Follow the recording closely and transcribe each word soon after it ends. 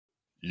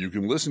You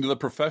can listen to The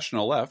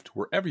Professional Left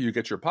wherever you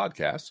get your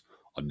podcasts,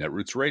 on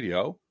Netroots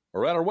Radio,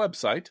 or at our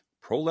website,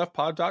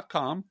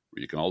 proleftpod.com,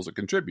 where you can also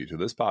contribute to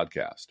this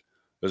podcast.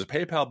 There's a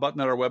PayPal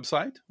button at our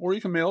website, or you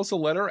can mail us a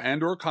letter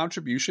and or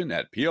contribution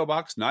at P.O.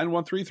 Box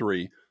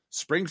 9133,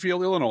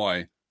 Springfield,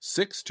 Illinois,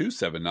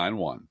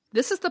 62791.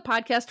 This is the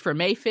podcast for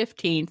May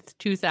 15th,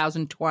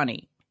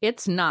 2020.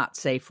 It's not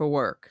safe for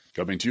work.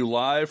 Coming to you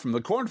live from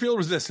the Cornfield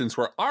Resistance,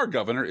 where our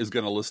governor is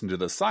going to listen to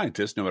the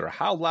scientists no matter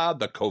how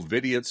loud the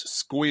COVIDiots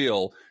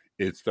squeal.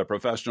 It's The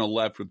Professional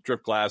Left with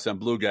Driftglass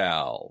and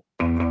Bluegal.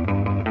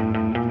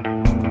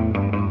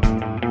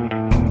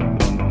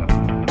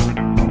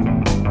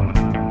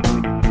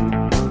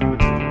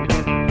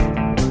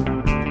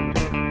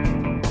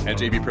 And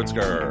J.B.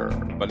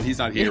 Pritzker, but he's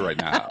not here right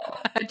now.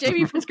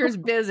 J.B. Pritzker's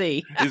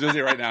busy. He's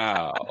busy right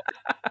now.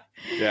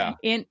 Yeah.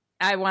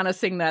 I want to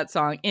sing that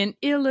song. In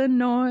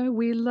Illinois,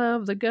 we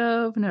love the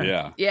governor.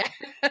 Yeah. Yeah.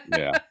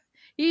 Yeah.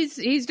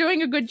 He's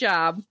doing a good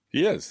job.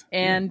 He is.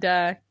 And,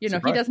 he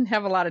doesn't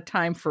have a lot of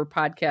time for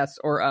podcasts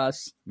or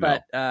us,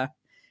 but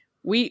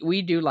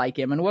we do like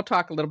him. And we'll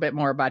talk a little bit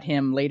more about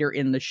him later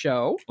in the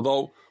show.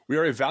 Although we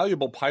are a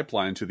valuable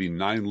pipeline to the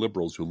 9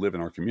 liberals who live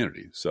in our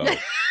community. So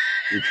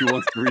if he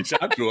wants to reach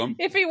out to them.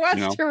 If he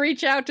wants to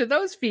reach out to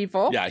those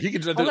people. Yeah, he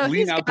can just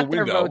lean out the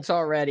window. Their votes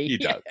already. He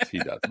does.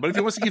 But if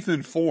he wants to keep them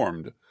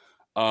informed,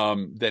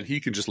 then he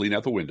can just lean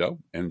out the window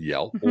and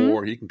yell,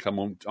 or he can come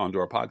onto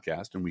our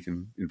podcast and we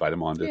can invite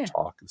him on to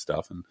talk and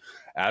stuff and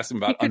ask him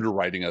about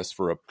underwriting us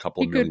for a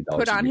couple of $1 million. He could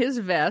put on his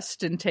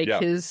vest and take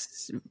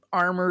his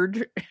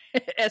armored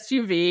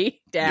SUV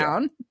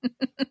down.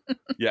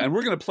 Yeah, and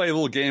we're going to play a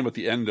little game at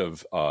the end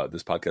of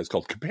this podcast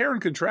called Compare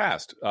and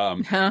Contrast.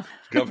 Governor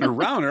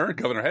Rauner,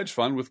 Governor Hedge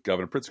Fund with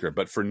Governor Pritzker.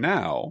 But for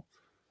now,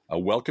 I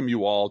welcome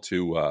you all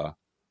to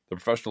the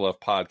Professional Left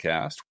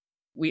podcast.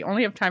 We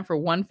only have time for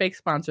one fake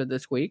sponsor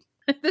this week.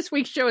 This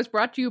week's show is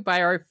brought to you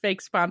by our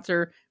fake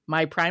sponsor,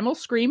 My Primal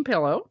Scream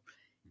Pillow.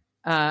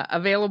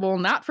 Available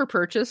not for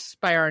purchase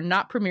by our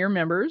not premier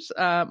members.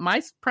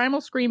 My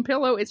Primal Scream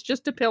Pillow, it's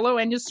just a pillow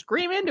and you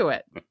scream into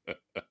it.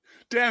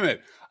 Damn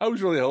it. I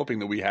was really hoping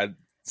that we had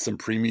some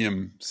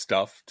premium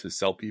stuff to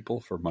sell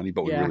people for money,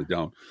 but we really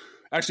don't.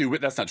 Actually,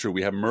 that's not true.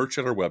 We have merch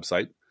at our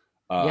website.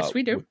 Yes,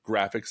 we do. With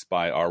graphics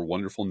by our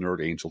wonderful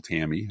nerd angel,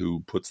 Tammy,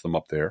 who puts them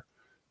up there.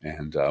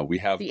 And we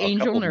have the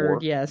angel nerd, more,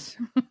 yes.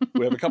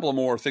 We have a couple of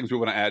more things we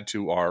want to add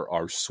to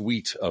our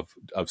suite of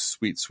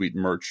sweet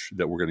merch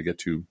that we're going to get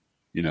to,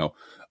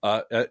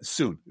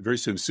 soon, very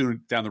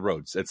soon down the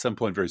road. At some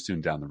point, very soon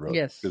down the road.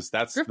 Yes, because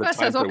that's Driftglass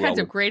has all kinds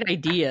of great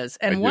ideas.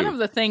 And one of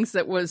the things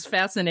that was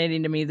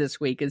fascinating to me this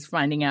week is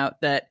finding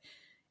out that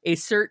a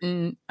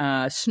certain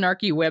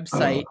snarky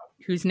website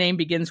whose name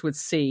begins with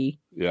C.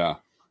 Yeah.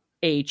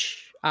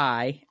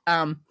 HI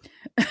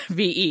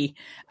VE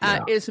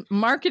is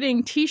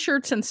marketing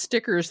T-shirts and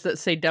stickers that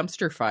say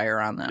dumpster fire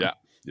on them. Yeah,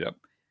 yep.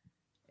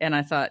 And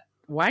I thought,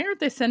 why aren't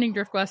they sending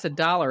Driftglass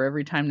 $1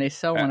 every time they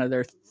sell one of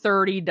their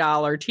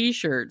 $30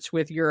 T-shirts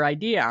with your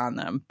idea on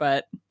them?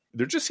 But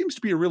there just seems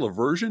to be a real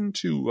aversion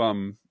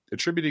to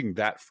attributing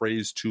that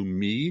phrase to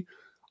me.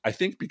 I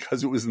think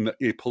because it was in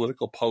a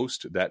political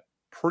post that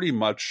pretty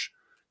much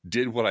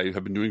did what I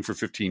have been doing for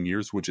 15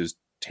 years, which is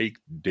take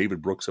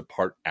David Brooks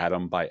apart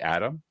atom by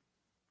atom.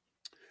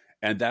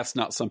 And that's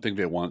not something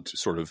they want to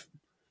sort of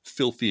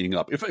filthying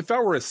up. If I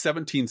were a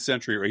 17th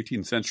century or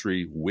 18th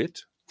century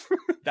wit,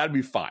 that'd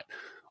be fine.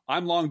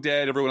 I'm long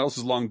dead. Everyone else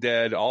is long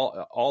dead.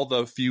 All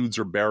the feuds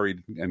are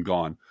buried and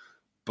gone.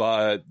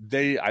 But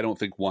I don't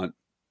think, want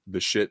the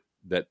shit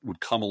that would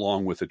come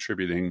along with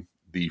attributing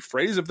the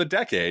phrase of the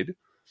decade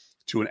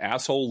to an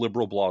asshole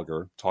liberal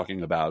blogger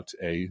talking about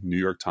a New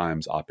York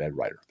Times op-ed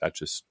writer.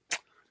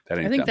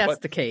 I think that's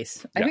the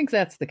case. I think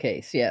that's the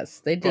case.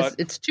 Yes,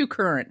 it's too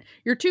current.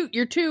 You're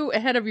too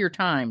ahead of your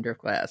time,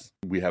 Driftglass.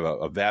 We have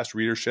a vast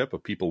readership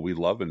of people we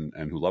love and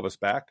who love us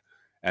back,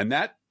 and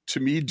that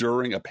to me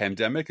during a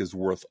pandemic is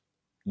worth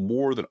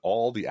more than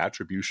all the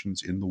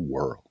attributions in the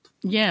world.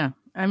 Yeah,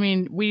 I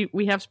mean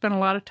we have spent a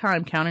lot of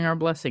time counting our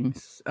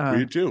blessings.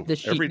 We do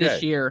every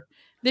day.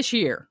 This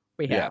year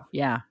we have.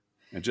 Yeah.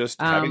 And just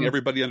having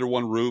everybody under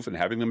one roof and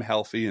having them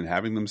healthy and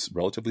having them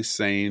relatively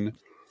sane.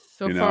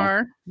 So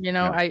far,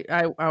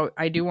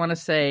 I do want to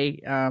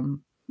say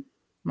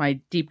my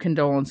deep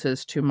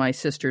condolences to my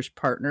sister's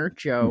partner,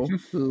 Joe,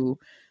 who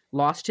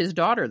lost his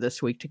daughter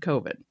this week to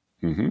COVID.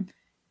 Mm-hmm.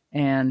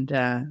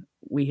 And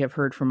we have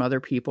heard from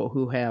other people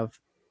who have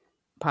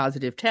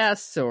positive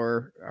tests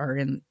or are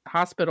in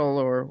hospital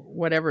or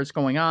whatever is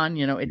going on.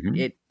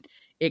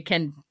 It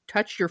can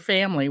touch your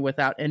family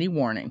without any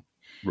warning.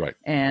 Right.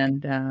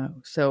 And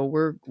so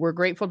we're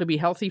grateful to be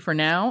healthy for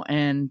now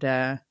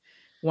and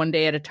one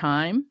day at a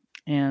time.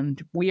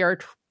 And we are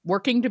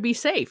working to be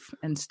safe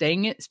and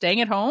staying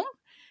at home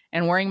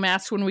and wearing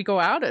masks when we go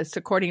out. It's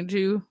according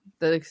to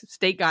the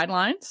state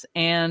guidelines.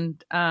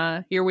 And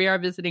here we are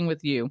visiting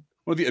with you.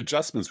 One of the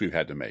adjustments we've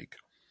had to make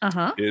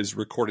is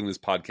recording this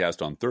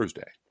podcast on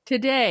Thursday.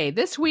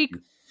 This week,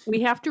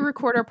 We have to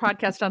record our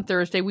podcast on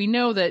Thursday. We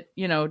know that,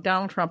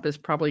 Donald Trump is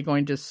probably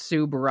going to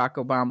sue Barack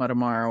Obama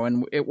tomorrow,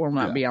 and it will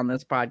not be on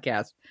this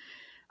podcast.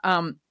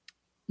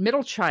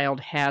 Middle child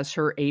has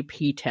her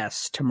AP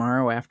test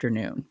tomorrow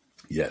afternoon.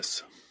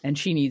 Yes. And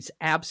she needs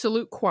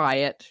absolute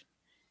quiet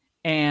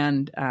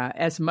and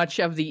as much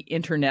of the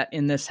internet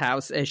in this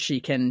house as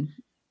she can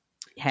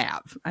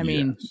have. I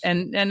mean,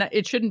 and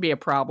it shouldn't be a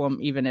problem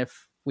even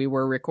if we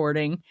were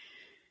recording.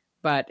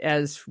 But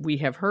as we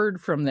have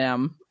heard from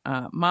them,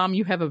 Mom,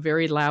 you have a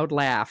very loud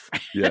laugh.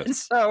 Yes. And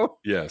so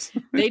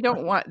they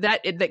don't want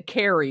that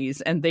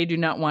carries, and they do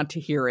not want to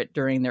hear it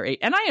during their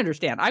and I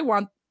understand. I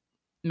want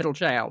middle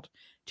child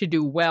to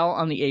do well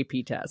on the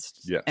AP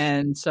test. Yes.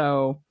 And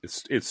so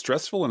it's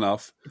stressful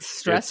enough.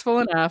 It's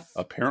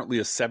apparently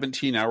a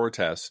 17-hour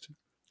test.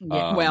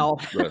 Yeah,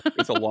 well,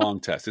 it's a long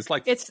test. It's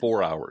like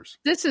 4 hours.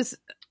 This is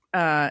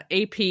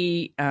AP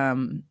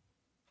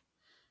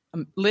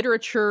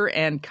literature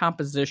and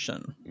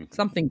composition,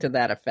 something to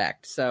that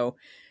effect. So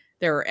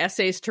there are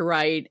essays to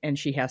write, and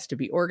she has to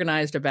be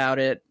organized about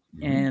it,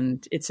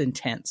 and it's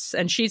intense.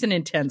 And she's an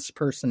intense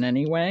person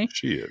anyway.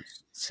 She is.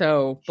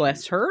 So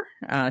bless her.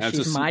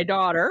 She's my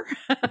daughter.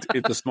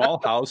 It's a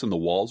small house, and the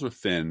walls are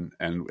thin,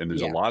 and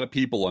there's a lot of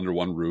people under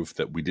one roof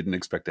that we didn't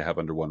expect to have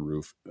under one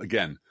roof.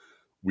 Again,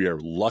 we are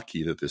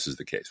lucky that this is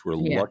the case. We're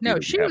lucky.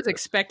 No, she was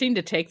expecting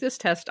to take this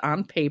test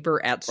on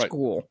paper at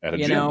school, at a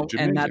gym,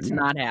 and that's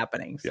not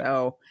happening. Yeah.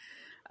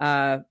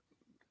 So,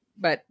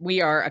 but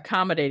we are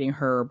accommodating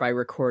her by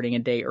recording a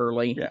day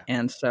early. Yeah.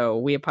 And so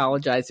we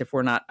apologize if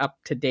we're not up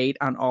to date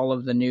on all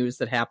of the news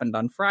that happened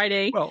on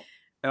Friday. Well,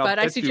 but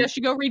I suggest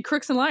you go read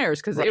Crooks and Liars,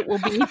 because it will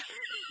be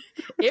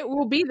it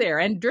will be there.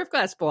 And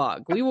Driftglass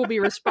blog. We will be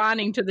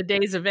responding to the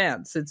day's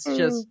events. It's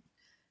just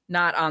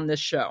not on this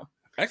show.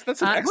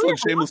 That's an excellent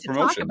shameless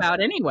promotion. Talk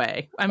about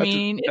anyway.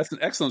 That's an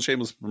excellent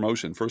shameless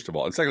promotion. First of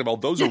all, and second of all,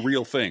 those are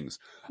real things.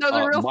 Those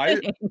are real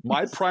things.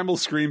 My primal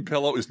scream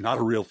pillow is not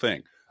a real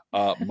thing.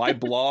 My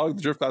blog,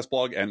 the Driftglass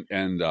blog,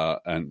 and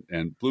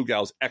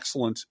Bluegal's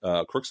excellent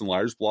Crooks and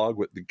Liars blog,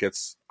 that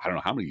gets I don't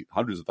know how many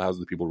hundreds of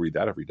thousands of people read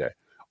that every day,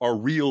 are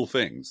real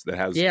things that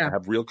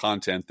have real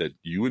content that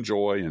you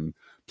enjoy. And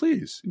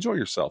please enjoy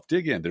yourself.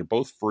 Dig in. They're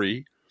both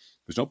free.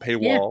 There's no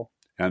paywall. Yeah.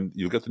 And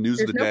you'll get the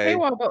news of the day.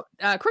 Paywall,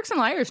 but Crooks and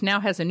Liars now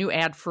has a new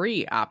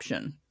ad-free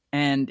option,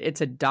 and it's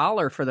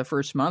 $1 for the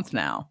first month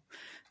now.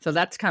 So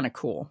that's kind of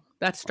cool.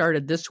 That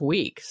started this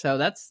week, so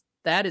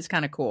that is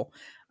kind of cool.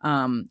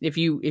 If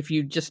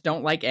you just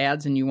don't like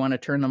ads and you want to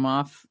turn them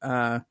off,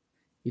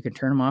 you can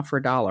turn them off for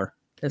 $1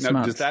 this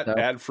month. Does that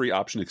ad-free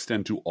option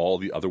extend to all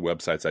the other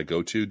websites I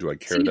go to? Do I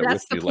carry that with me?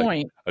 That's the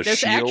point. Like There's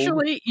shield?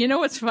 Actually,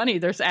 what's funny?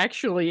 There's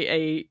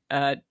actually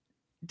a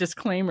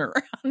disclaimer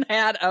on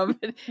that of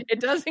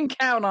it doesn't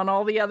count on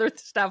all the other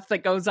stuff that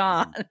goes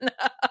on.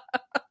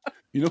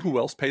 You know who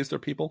else pays their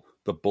people?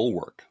 The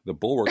Bulwark. The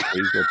Bulwark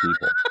pays their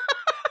people.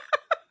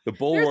 The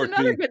Bulwark. There's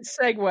another good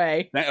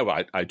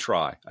segue. I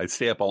try. I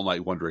stay up all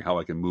night wondering how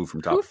I can move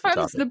from top to top. Who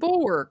funds the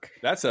Bulwark?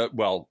 That's a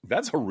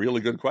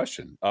really good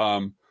question.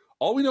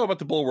 All we know about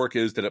the Bulwark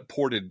is that it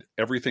ported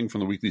everything from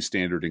the Weekly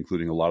Standard,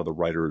 including a lot of the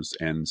writers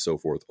and so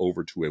forth,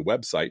 over to a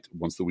website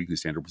once the Weekly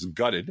Standard was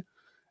gutted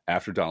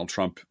after Donald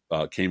Trump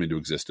came into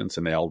existence,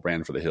 and they all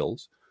ran for the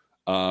hills.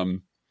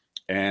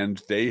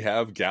 And they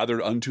have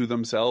gathered unto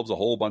themselves a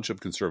whole bunch of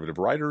conservative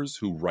writers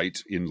who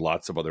write in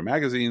lots of other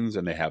magazines,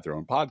 and they have their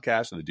own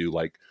podcast, and they do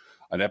like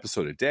an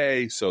episode a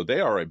day. So they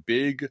are a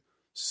big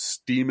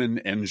steaming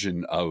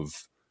engine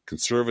of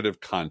conservative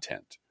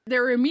content.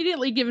 They're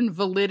immediately given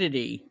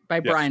validity by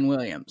Brian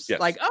Williams. Yes.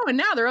 Like, and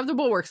now they're of the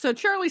Bulwark. So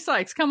Charlie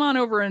Sykes, come on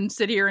over and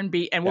sit here and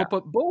we'll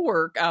put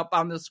Bulwark up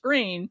on the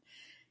screen,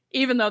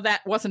 even though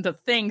that wasn't a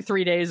thing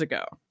 3 days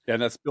ago. And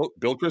that's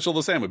Bill Kristol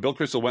the same. Bill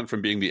Kristol went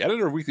from being the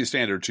editor of Weekly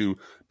Standard to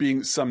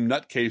being some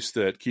nutcase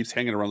that keeps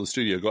hanging around the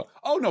studio. Go,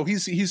 oh no,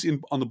 he's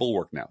on the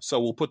Bulwark now.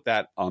 So we'll put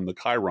that on the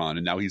Chiron,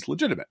 and now he's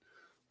legitimate.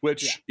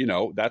 Which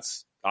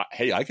that's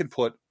hey, I could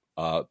put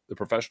the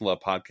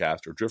ProfessionalLeft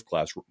podcast or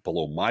Driftglass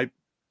below my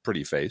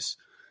pretty face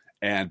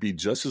and be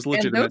just as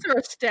legitimate. And those are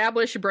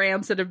established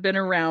brands that have been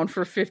around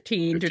for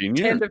 10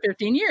 to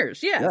 15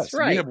 years. Yes,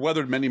 right. We have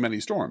weathered many, many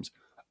storms.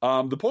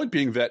 The point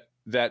being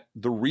that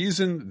the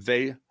reason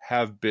they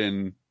have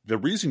been, the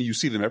reason you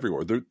see them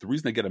everywhere, the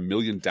reason they get 1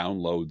 million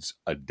downloads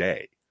a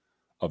day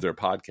of their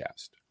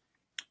podcast,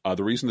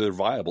 the reason they're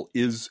viable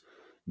is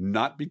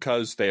not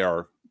because they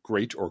are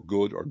great or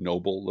good or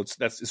noble.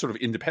 That's sort of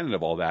independent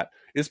of all that.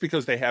 It's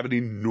because they have an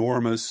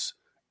enormous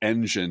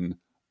engine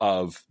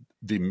of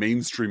the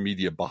mainstream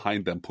media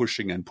behind them,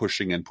 pushing and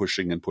pushing and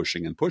pushing and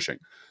pushing and pushing.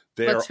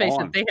 Let's face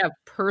it, they have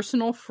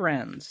personal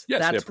friends. Yes,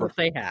 that's what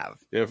they have.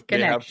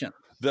 Connections.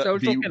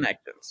 Social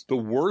connections. The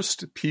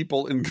worst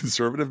people in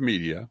conservative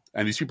media,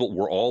 and these people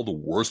were all the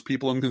worst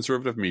people in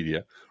conservative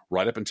media,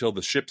 right up until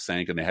the ship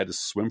sank and they had to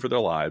swim for their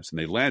lives, and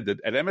they landed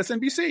at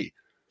MSNBC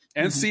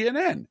and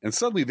CNN, and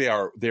suddenly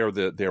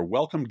they're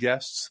welcome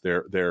guests.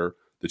 The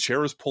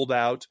chair is pulled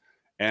out,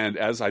 and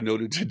as I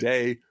noted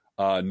today,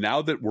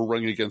 Now that we're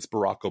running against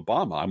Barack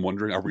Obama, I'm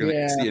wondering, are we going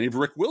to see any of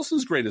Rick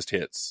Wilson's greatest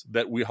hits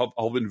that we have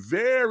all been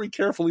very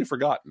carefully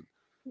forgotten?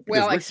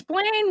 Well,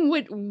 explain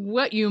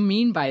what you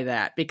mean by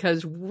that,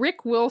 because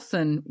Rick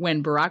Wilson,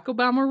 when Barack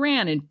Obama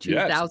ran in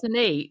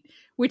 2008,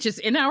 which is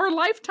in our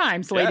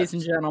lifetimes, ladies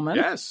and gentlemen.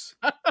 Yes.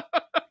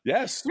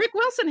 Yes. Rick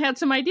Wilson had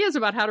some ideas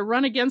about how to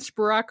run against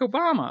Barack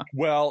Obama.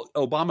 Well,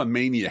 Obama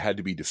mania had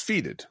to be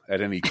defeated at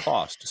any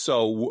cost.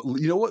 So,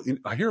 you know what?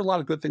 I hear a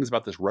lot of good things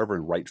about this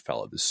Reverend Wright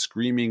fellow, this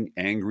screaming,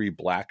 angry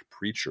black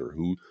preacher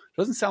who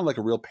doesn't sound like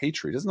a real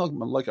patriot, doesn't look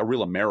like a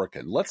real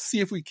American. Let's see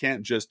if we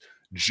can't just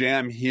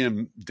jam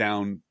him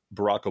down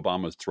Barack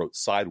Obama's throat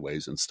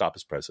sideways and stop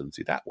his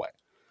presidency that way.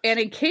 And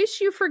in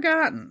case you've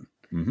forgotten,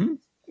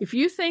 if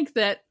you think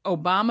that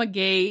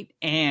Obama-gate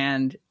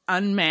and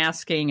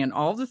unmasking and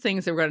all the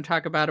things that we're going to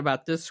talk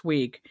about this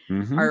week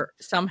are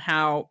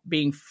somehow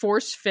being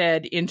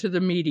force-fed into the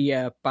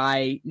media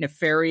by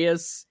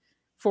nefarious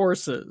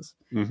forces,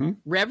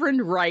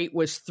 Reverend Wright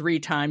was 3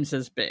 times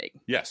as big.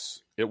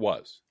 Yes, it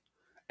was.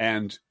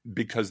 And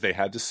because they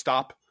had to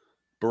stop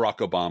Barack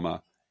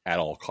Obama at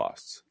all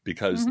costs,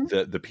 because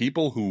the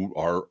people who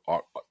are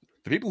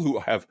the people who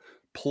have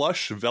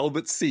plush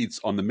velvet seats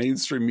on the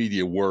mainstream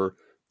media were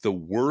the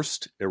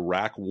worst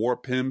Iraq war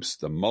pimps,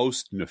 the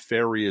most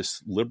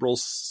nefarious liberal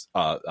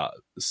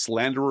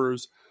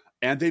slanderers,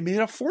 and they made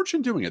a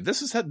fortune doing it.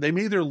 They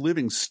made their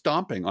living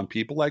stomping on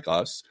people like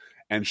us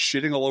and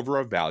shitting all over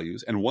our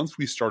values. And once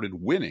we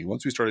started winning,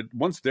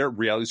 once their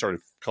reality started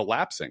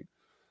collapsing,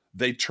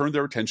 they turned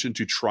their attention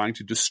to trying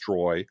to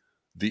destroy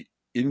the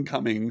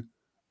incoming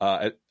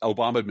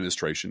Obama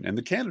administration and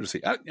the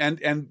candidacy.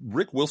 And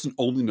Rick Wilson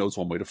only knows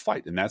one way to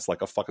fight, and that's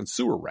like a fucking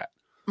sewer rat.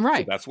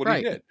 Right. So that's what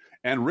he did.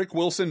 And Rick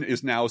Wilson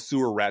is now a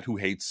sewer rat who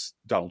hates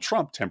Donald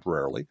Trump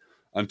temporarily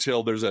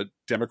until there's a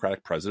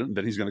Democratic president, and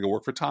then he's going to go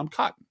work for Tom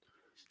Cotton.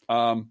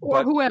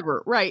 Or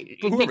whoever, right.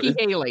 Nikki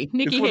Haley,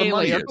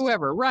 or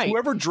whoever, right.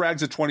 Whoever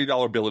drags a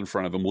 $20 bill in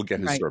front of him will get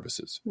his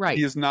services. Right.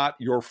 He is not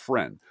your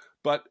friend.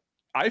 But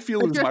I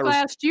feel it's my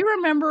class. Do you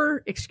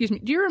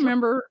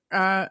remember,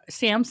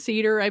 Sam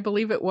Cedar, I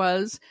believe it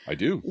was? I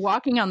do.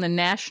 Walking on the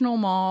National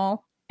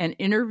Mall and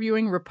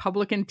interviewing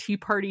Republican Tea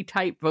Party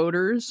type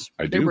voters.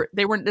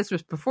 They weren't. This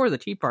was before the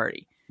Tea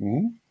Party,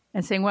 and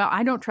saying, "Well,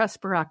 I don't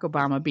trust Barack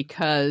Obama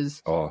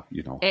because,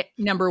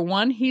 number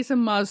one, he's a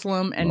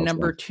Muslim, and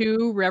number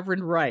two,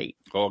 Reverend Wright."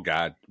 Oh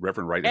God,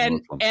 Reverend Wright is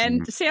Muslim.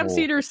 And Sam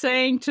Cedar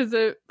saying to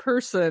the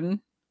person,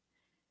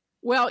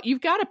 "Well,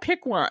 you've got to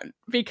pick one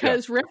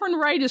because Reverend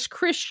Wright is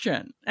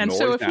Christian, and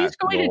so if he's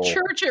going to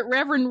church at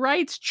Reverend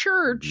Wright's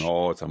church,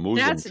 it's a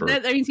Muslim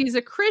church. That means he's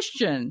a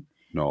Christian."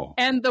 No.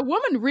 And the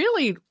woman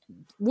really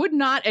would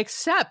not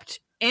accept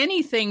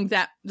anything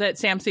that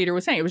Sam Cedar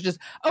was saying. It was just,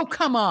 oh,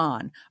 come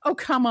on.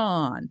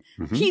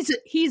 He's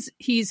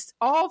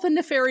all the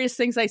nefarious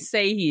things I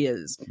say he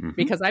is,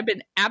 because I've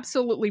been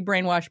absolutely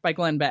brainwashed by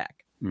Glenn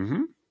Beck.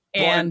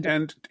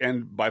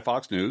 And by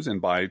Fox News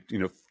and by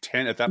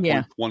 10 at that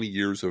point 20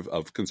 years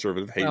of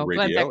conservative hate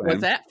radio. Glenn Beck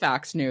was at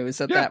Fox News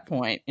at that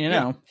point,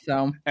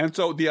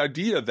 So the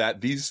idea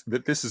that this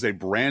is a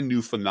brand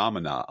new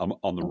phenomena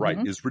on the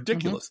right is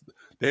ridiculous.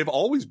 They have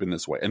always been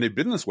this way, and they've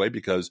been this way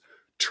because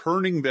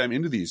turning them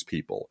into these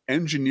people,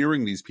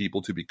 engineering these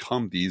people to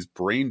become these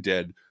brain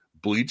dead,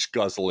 bleach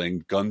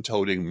guzzling, gun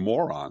toting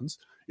morons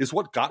is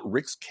what got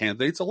Rick's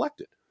candidates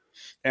elected.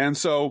 And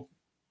so.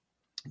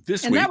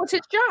 That was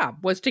his job,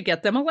 was to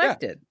get them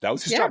elected. Yeah, that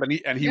was his job.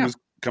 And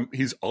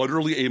he's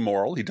utterly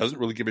amoral. He doesn't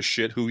really give a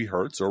shit who he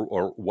hurts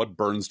or what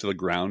burns to the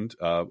ground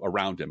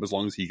around him, as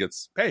long as he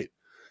gets paid.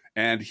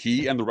 And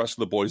he and the rest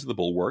of the boys of the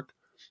Bulwark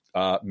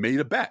made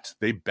a bet.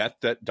 They bet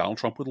that Donald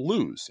Trump would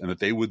lose and that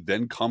they would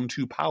then come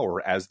to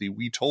power as the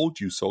 "we told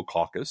you so"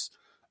 caucus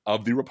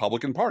of the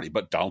Republican Party.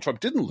 But Donald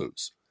Trump didn't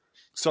lose.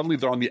 Suddenly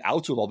they're on the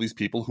outs with all these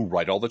people who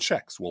write all the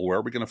checks. Well, where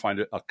are we going to find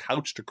a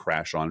couch to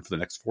crash on for the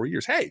next 4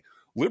 years? Hey,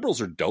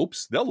 liberals are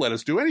dopes. They'll let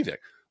us do anything.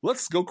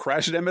 Let's go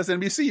crash at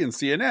MSNBC and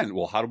CNN.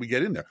 Well, how do we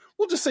get in there?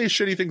 We'll just say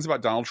shitty things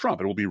about Donald Trump,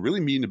 and we'll be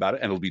really mean about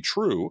it, and it'll be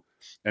true.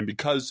 And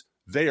because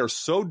they are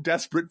so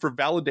desperate for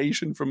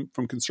validation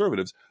from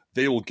conservatives,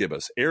 they will give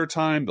us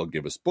airtime. They'll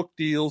give us book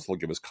deals. They'll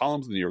give us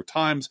columns in the New York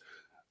Times,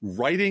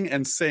 writing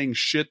and saying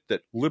shit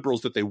that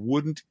liberals that they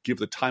wouldn't give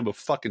the time of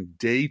fucking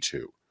day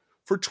to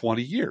for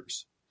 20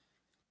 years.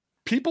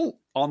 People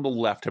on the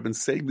left have been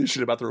saying this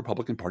shit about the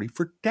Republican Party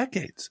for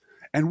decades.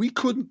 And we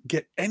couldn't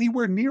get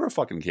anywhere near a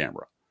fucking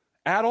camera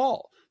at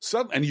all.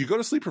 And you go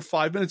to sleep for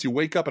 5 minutes, you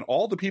wake up, and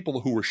all the people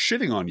who were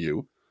shitting on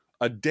you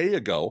a day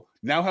ago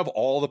now have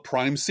all the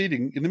prime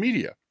seating in the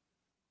media.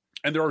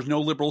 And there are no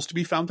liberals to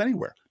be found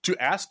anywhere to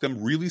ask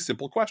them really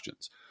simple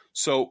questions.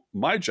 So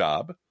my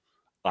job,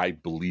 I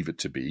believe it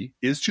to be,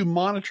 is to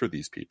monitor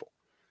these people,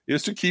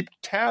 is to keep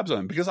tabs on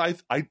them, because I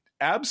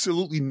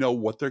absolutely know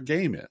what their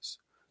game is.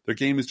 Their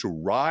game is to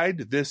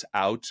ride this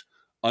out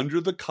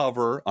under the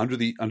cover, in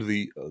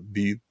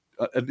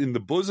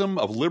the bosom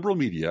of liberal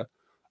media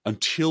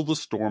until the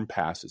storm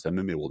passes, and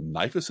then they will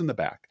knife us in the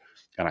back,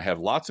 And I have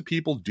lots of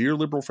people, dear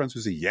liberal friends, who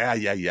say,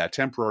 yeah,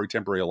 temporary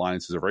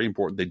alliances are very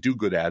important. They do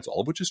good ads, all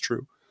of which is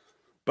true.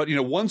 But,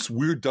 once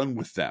we're done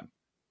with them,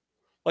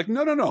 like,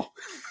 no.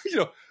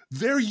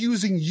 They're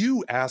using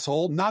you,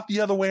 asshole, not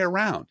the other way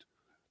around.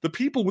 The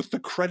people with the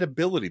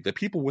credibility, the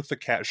people with the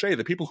cachet,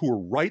 the people who were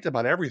right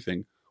about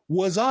everything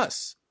was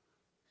us,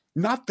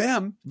 not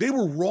them. They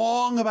were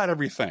wrong about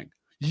everything.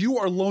 You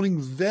are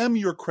loaning them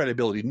your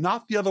credibility,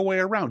 not the other way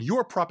around. You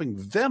are propping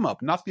them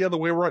up, not the other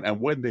way around. And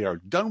when they are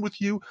done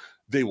with you,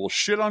 they will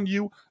shit on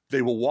you.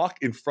 They will walk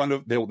in front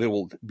of, they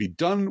will be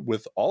done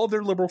with all of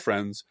their liberal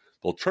friends.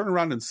 They'll turn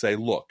around and say,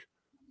 look,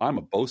 I'm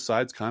a both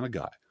sides kind of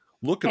guy.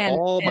 Look at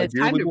all my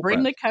dear liberal friends. It's time to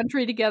bring the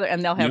country together,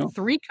 and they'll have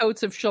 3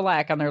 coats of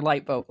shellac on their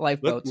lifeboats.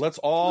 Let's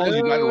all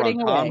unite around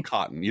Tom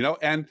Cotton,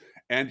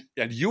 and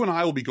you and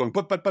I will be going,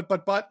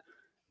 but,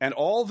 and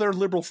all their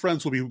liberal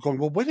friends will be going,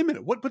 well, wait a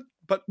minute, what,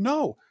 but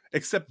no,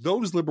 except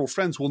those liberal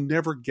friends will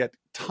never get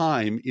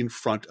time in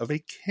front of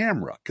a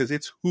camera because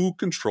it's who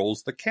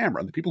controls the camera.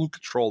 And the people who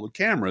control the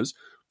cameras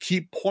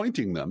keep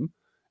pointing them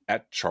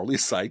at Charlie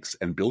Sykes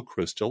and Bill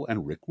Kristol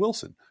and Rick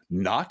Wilson,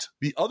 not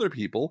the other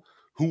people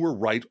who were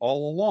right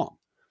all along.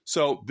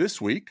 So this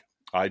week,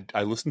 I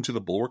listen to the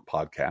Bulwark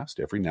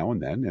podcast every now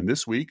and then. And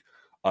this week,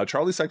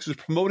 Charlie Sykes was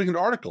promoting an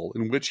article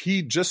in which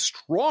he just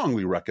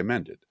strongly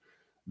recommended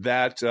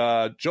that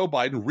Joe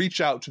Biden reach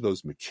out to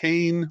those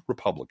McCain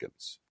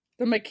Republicans.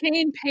 The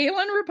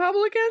McCain-Palin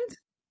Republicans?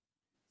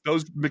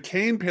 Those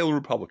McCain-Palin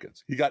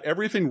Republicans. He got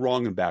everything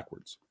wrong and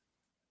backwards.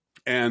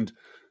 And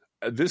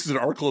this is an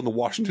article in the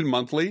Washington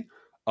Monthly,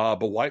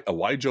 but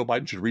why Joe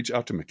Biden should reach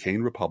out to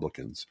McCain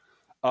Republicans.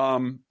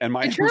 Did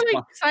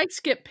Charlie Sykes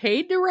get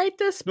paid to write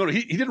this? No,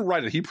 he didn't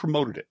write it. He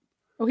promoted it.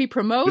 Oh, he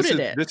promoted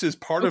it. This is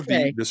part of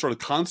the sort of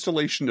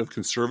constellation of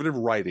conservative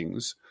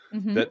writings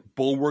that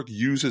Bulwark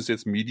uses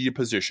its media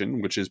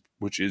position,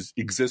 which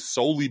exists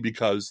solely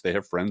because they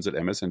have friends at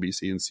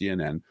MSNBC and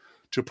CNN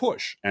to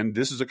push. And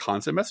this is a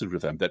constant message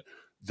with them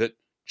that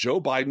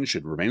Joe Biden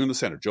should remain in the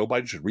center. Joe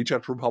Biden should reach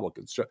out to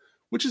Republicans,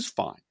 which is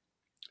fine.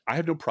 I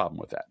have no problem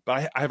with that.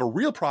 But I have a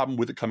real problem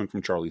with it coming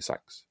from Charlie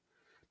Sykes,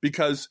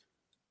 because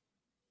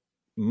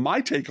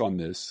my take on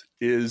this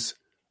is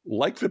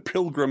like the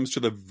pilgrims to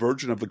the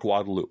Virgin of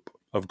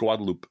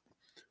Guadalupe.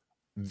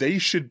 They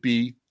should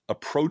be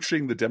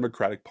approaching the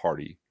Democratic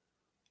Party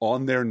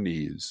on their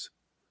knees,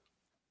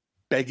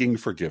 begging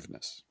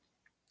forgiveness.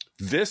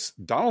 This,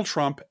 Donald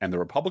Trump and the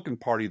Republican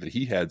Party that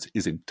he heads,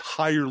 is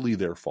entirely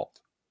their fault.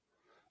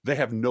 They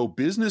have no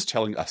business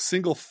telling a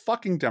single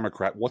fucking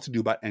Democrat what to do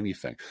about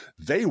anything.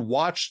 They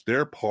watched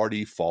their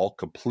party fall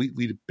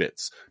completely to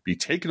bits, be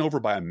taken over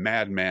by a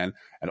madman,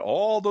 and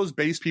all those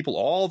base people,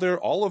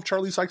 all of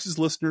Charlie Sykes'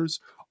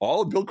 listeners,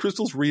 all of Bill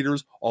Kristol's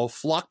readers, all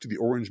flocked to the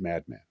orange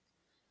madman.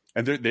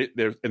 And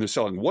they're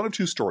selling one of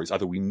two stories.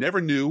 Either we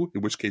never knew, in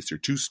which case you're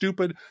too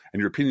stupid and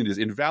your opinion is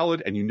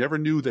invalid, and you never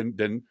knew,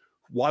 then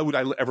why would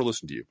I ever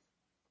listen to you?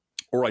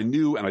 Or I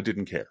knew and I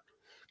didn't care,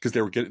 because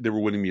they were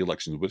winning the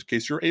elections, in which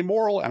case you're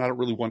amoral, and I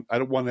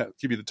don't want to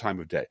give you the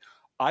time of day.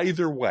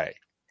 Either way,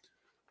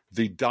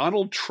 the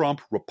Donald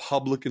Trump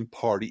Republican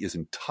Party is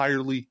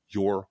entirely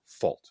your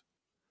fault.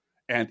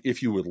 And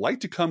if you would like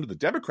to come to the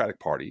Democratic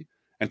Party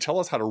and tell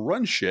us how to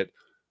run shit,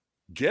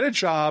 get a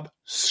job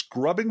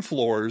scrubbing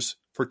floors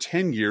for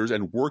 10 years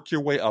and work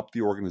your way up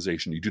the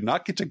organization. You do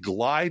not get to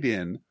glide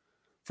in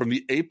from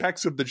the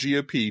apex of the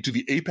GOP to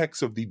the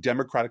apex of the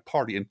Democratic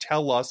Party and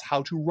tell us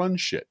how to run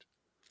shit.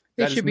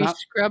 They should be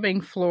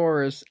scrubbing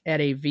floors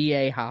at a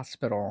VA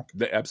hospital.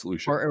 They absolutely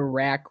should. For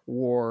Iraq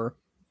War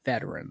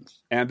veterans.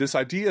 And this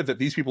idea that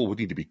these people would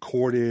need to be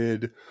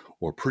courted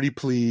or pretty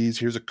please,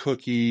 here's a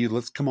cookie,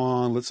 No.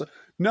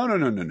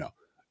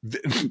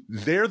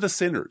 They're the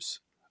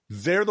sinners.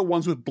 They're the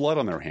ones with blood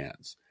on their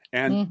hands.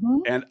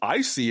 And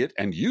I see it,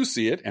 and you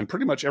see it, and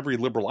pretty much every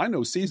liberal I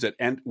know sees it.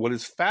 And what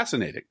is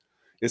fascinating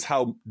is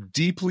how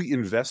deeply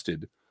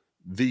invested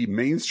the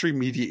mainstream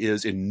media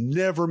is in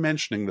never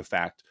mentioning the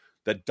fact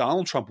that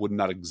Donald Trump would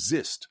not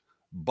exist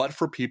but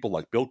for people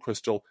like Bill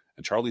Kristol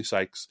and Charlie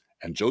Sykes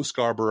and Joe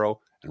Scarborough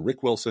and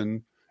Rick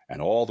Wilson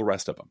and all the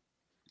rest of them.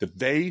 That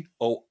they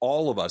owe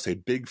all of us a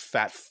big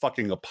fat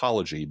fucking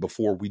apology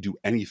before we do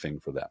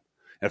anything for them.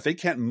 And if they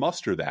can't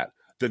muster that,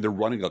 then they're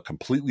running a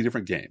completely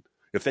different game.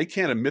 If they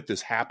can't admit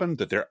this happened,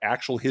 that their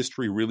actual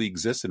history really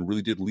exists and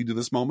really did lead to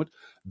this moment,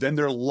 then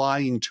they're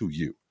lying to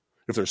you.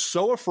 If they're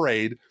so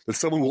afraid that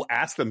someone will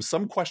ask them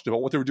some question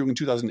about what they were doing in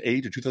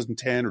 2008 or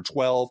 2010 or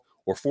 12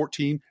 or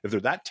 14, if they're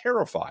that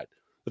terrified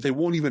that they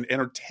won't even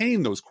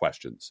entertain those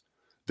questions,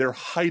 they're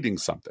hiding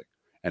something.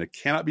 And it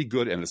cannot be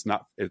good, and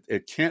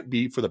it can't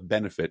be for the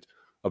benefit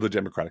of the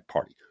Democratic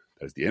Party.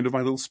 That is the end of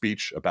my little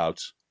speech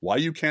about why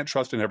you can't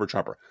trust an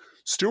ever-Trumper.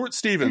 Stuart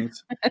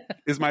Stevens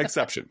is my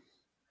exception.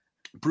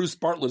 Bruce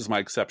Bartlett is my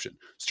exception.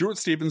 Stuart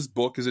Stevens'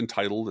 book is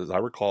entitled, as I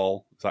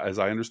recall, as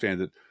I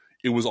understand it,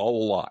 It Was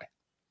All a Lie.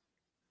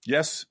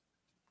 Yes,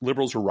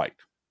 liberals are right.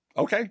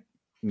 Okay,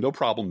 no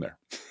problem there.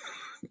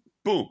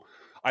 Boom.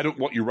 I don't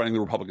want you running the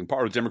Republican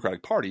Party or the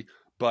Democratic Party,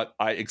 but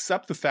I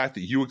accept the fact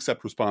that you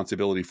accept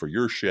responsibility for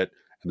your shit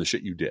and the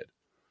shit you did.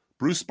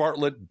 Bruce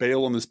Bartlett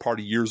bailed on this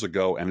party years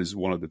ago and is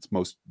one of its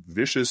most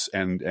vicious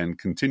and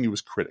continuous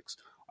critics.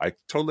 I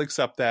totally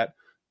accept that.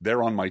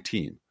 They're on my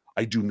team.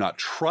 I do not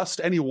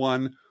trust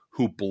anyone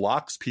who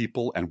blocks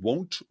people and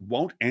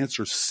won't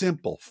answer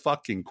simple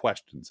fucking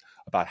questions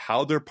about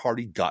how their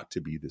party got to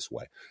be this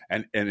way.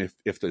 And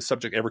if the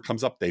subject ever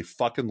comes up, they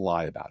fucking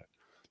lie about it.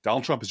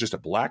 Donald Trump is just a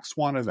black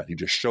swan event. He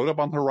just showed up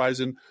on the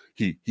horizon.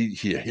 He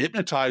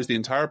hypnotized the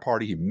entire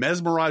party. He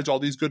mesmerized all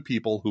these good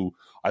people who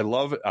I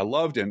loved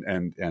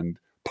and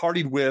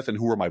partied with, and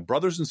who were my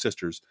brothers and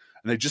sisters.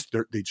 And they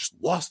just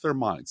lost their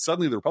minds.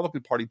 Suddenly, the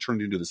Republican Party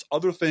turned into this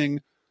other thing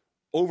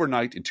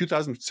overnight in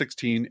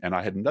 2016, and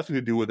I had nothing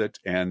to do with it,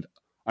 and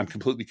I'm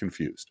completely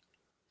confused.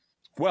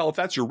 Well, if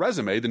that's your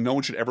resume, then no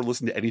one should ever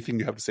listen to anything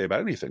you have to say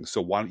about anything.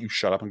 So why don't you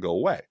shut up and go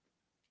away?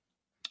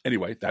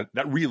 Anyway, that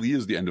really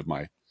is the end of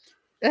my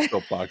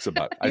soapbox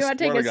about. Do you want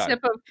to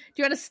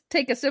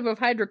take a sip of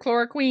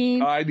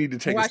hydrochloroquine? I need to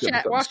take a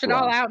sip. Wash it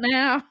all out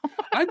now.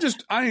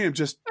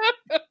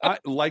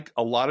 Like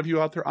a lot of you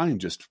out there, I am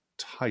just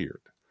tired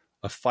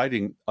of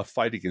fighting a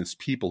fight against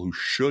people who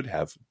should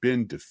have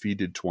been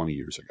defeated 20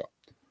 years ago.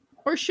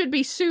 Or should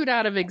be sued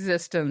out of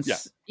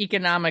existence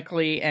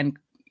economically and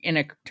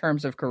in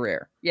terms of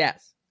career.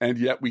 Yes. And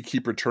yet we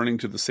keep returning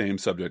to the same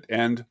subject.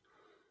 And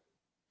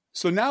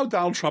so now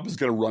Donald Trump is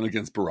going to run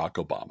against Barack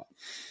Obama.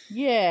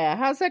 Yeah.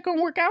 How's that going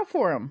to work out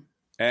for him?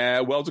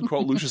 Well, to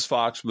quote Lucius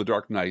Fox from The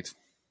Dark Knight,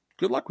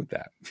 good luck with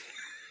that.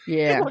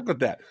 Yeah. Good luck with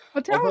that.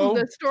 Well, tell them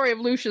the story of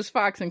Lucius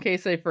Fox in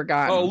case they've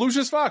forgotten. Oh,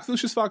 Lucius Fox.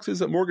 Lucius Fox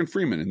is Morgan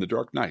Freeman in The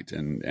Dark Knight.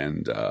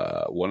 And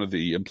one of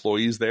the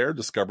employees there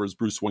discovers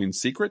Bruce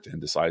Wayne's secret and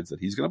decides that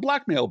he's going to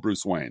blackmail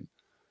Bruce Wayne.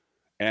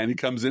 And he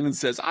comes in and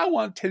says, I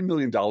want $10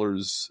 million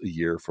a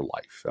year for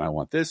life. And I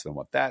want this and I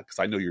want that because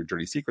I know your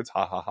dirty secrets.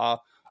 Ha, ha, ha.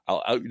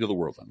 I'll out you to the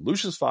world. And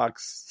Lucius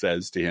Fox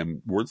says to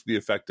him words to the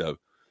effect of,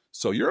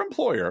 so your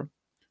employer,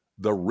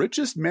 one of the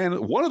richest men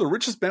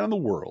in the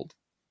world,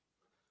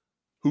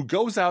 who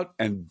goes out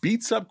and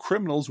beats up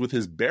criminals with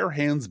his bare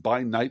hands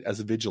by night as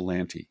a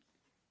vigilante.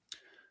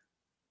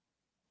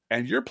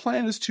 And your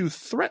plan is to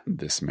threaten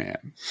this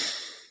man.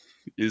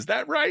 Is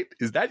that right?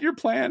 Is that your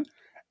plan?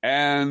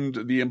 And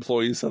the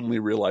employee suddenly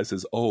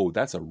realizes, oh,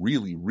 that's a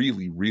really,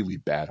 really, really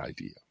bad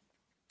idea.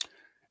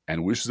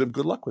 And wishes him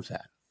good luck with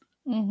that.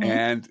 Mm-hmm.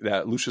 And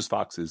Lucius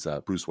Fox is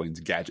Bruce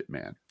Wayne's gadget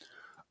man.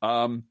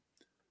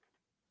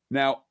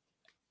 Now,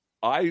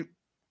 I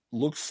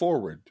look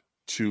forward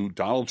to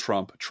Donald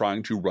Trump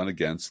trying to run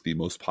against the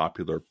most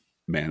popular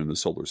man in the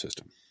solar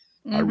system.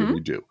 Mm-hmm. I really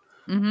do.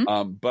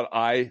 Mm-hmm. But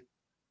I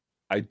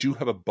do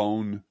have a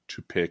bone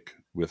to pick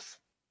with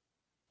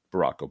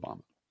Barack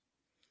Obama.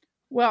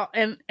 Well,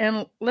 and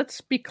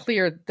let's be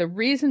clear. The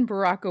reason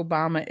Barack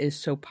Obama is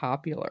so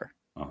popular,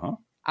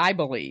 I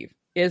believe,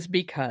 is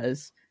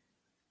because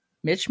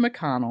Mitch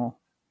McConnell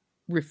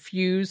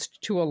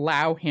refused to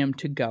allow him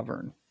to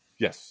govern.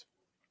 Yes.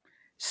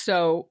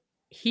 So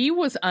he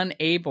was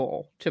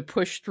unable to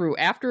push through,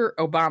 after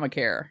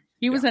Obamacare,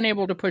 he was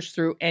unable to push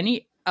through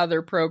any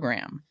other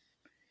program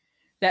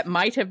that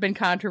might have been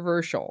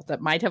controversial,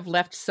 that might have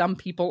left some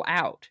people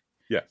out.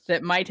 Yes.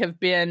 That might have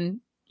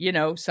been,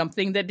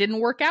 something that didn't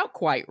work out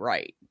quite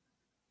right.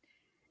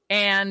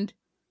 And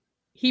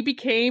he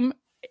became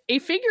a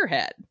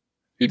figurehead.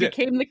 He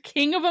became the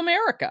king of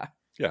America.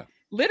 Yeah.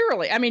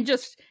 Literally. I mean,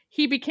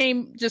 he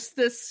became just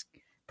this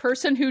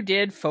person who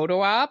did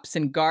photo ops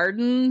and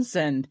gardens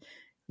and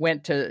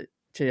went to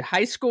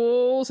high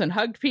schools and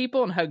hugged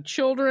people and hugged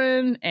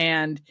children.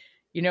 And,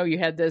 you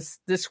had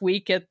this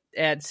week at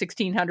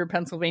 1600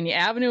 Pennsylvania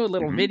Avenue, a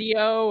little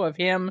video of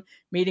him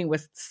meeting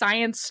with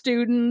science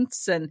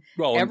students, and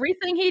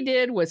everything he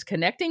did was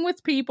connecting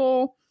with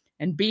people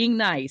and being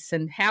nice.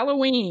 And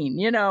Halloween,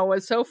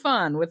 was so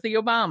fun with the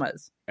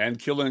Obamas. And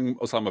killing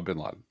Osama bin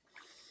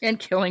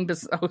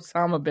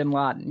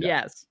Laden.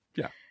 Yes.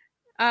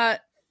 Yeah.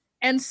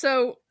 And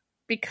so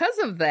because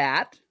of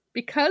that,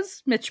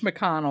 because Mitch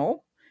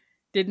McConnell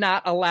did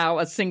not allow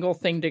a single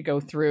thing to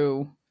go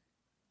through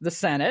the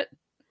Senate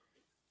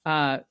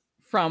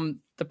from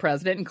the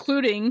president,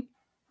 including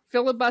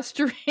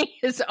filibustering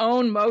his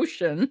own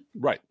motion.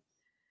 Right.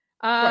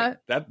 Right.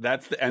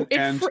 That's the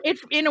and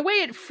in a way,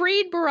 it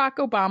freed Barack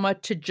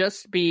Obama to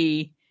just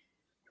be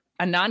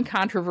a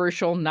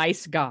non-controversial,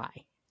 nice guy.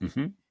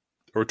 Mm-hmm.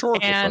 Rhetorical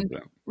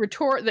president.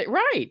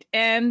 Right.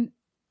 And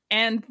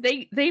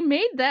they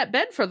made that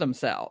bed for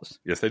themselves.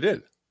 Yes, they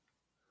did.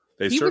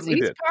 He's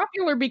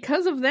popular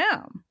because of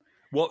them.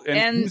 Well,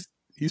 and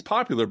he's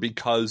popular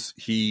because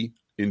he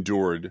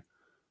endured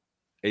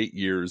 8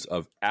 years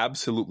of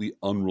absolutely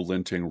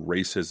unrelenting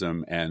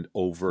racism and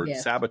overt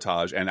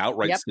sabotage and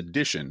outright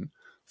sedition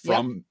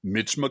from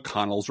Mitch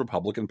McConnell's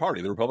Republican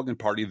Party, the Republican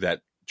Party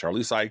that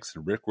Charlie Sykes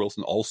and Rick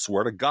Wilson all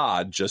swear to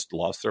God just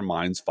lost their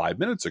minds 5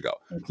 minutes ago.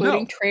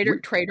 Including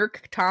traitor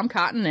Tom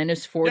Cotton and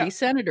his 40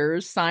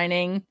 senators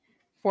signing,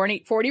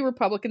 40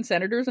 Republican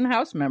senators and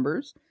House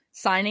members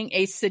signing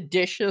a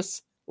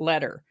seditious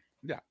letter.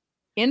 Yeah.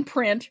 In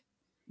print,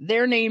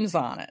 their names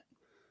on it.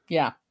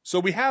 Yeah. So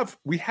we have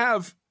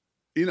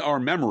in our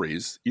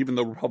memories, even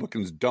though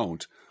Republicans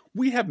don't,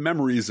 we have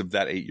memories of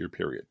that 8-year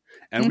period.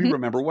 And we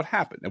remember what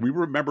happened. And we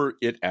remember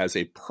it as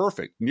a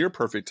perfect, near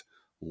perfect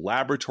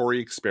laboratory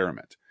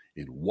experiment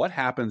in what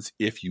happens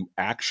if you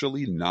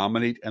actually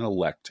nominate and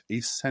elect a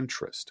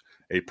centrist,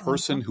 a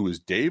person who is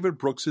David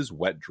Brooks's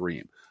wet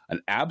dream,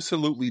 an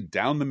absolutely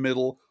down the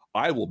middle,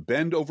 I will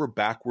bend over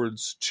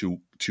backwards to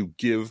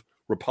give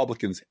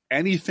Republicans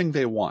anything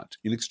they want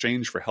in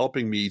exchange for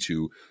helping me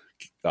to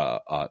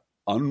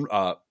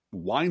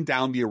wind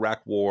down the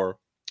Iraq War,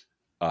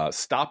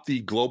 stop the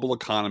global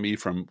economy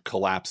from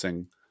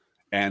collapsing,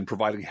 and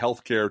providing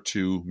health care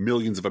to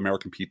millions of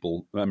American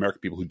people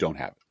who don't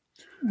have it.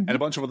 And a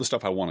bunch of other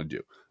stuff I want to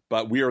do.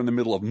 But we are in the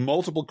middle of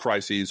multiple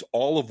crises,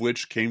 all of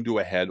which came to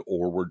a head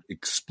or were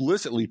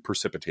explicitly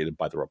precipitated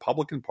by the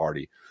Republican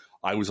Party.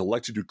 I was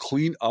elected to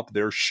clean up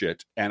their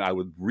shit, and I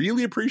would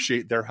really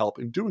appreciate their help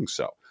in doing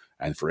so.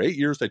 And for 8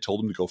 years, they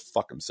told him to go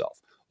fuck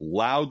himself,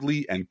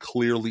 loudly and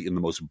clearly in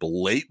the most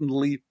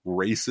blatantly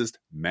racist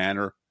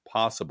manner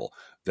possible.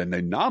 Then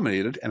they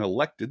nominated and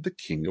elected the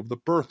king of the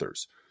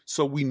birthers.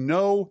 So we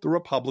know the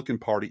Republican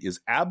Party is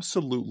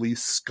absolutely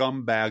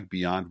scumbag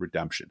beyond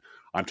redemption.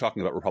 I'm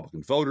talking about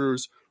Republican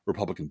voters,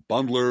 Republican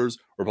bundlers,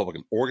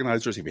 Republican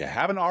organizers. If you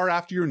have an R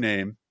after your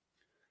name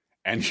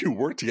and you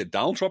work to get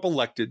Donald Trump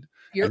elected,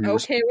 you're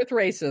okay with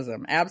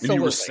racism. Absolutely. And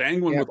you were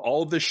sanguine with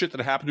all of this shit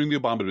that happened during the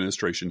Obama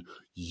administration,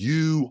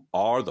 you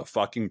are the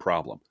fucking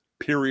problem.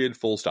 Period.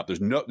 Full stop.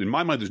 In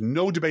my mind, there's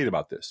no debate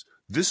about this.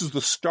 This is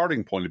the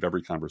starting point of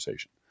every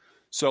conversation.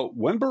 So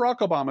when Barack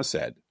Obama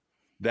said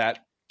that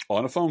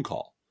on a phone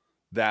call,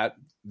 that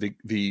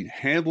the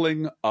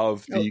handling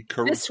of the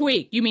this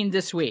week, you mean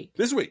this week?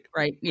 This week,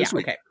 right? Yeah. This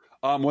week. Okay.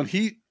 When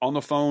he on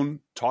the phone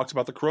talks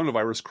about the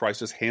coronavirus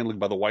crisis handling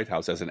by the White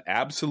House as an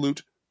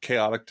absolute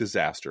chaotic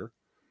disaster,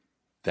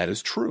 that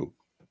is true,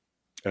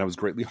 and I was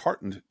greatly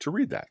heartened to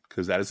read that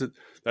because that is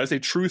a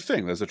true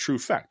thing. That is a true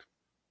fact.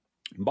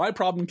 My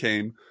problem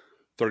came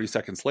 30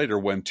 seconds later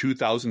when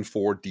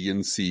 2004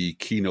 DNC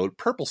keynote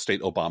Purple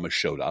State Obama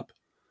showed up,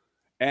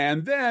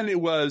 and then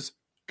it was,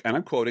 and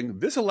I'm quoting,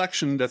 "This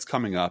election that's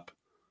coming up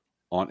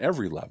on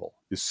every level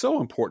is so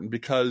important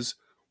because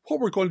what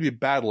we're going to be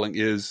battling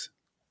is,"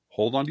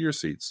 hold on to your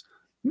seats,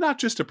 "not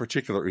just a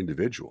particular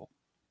individual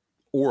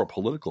or a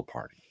political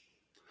party.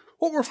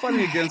 What we're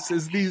fighting against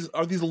is these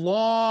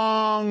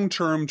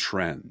long-term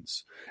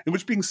trends in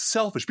which being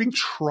selfish, being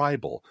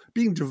tribal,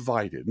 being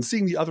divided, and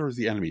seeing the other as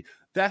the enemy,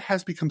 that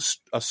has become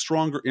a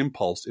stronger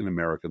impulse in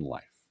American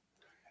life.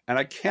 And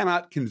I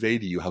cannot convey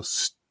to you how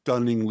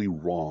stunningly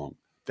wrong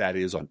that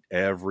is on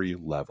every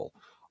level.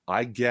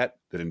 I get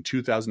that in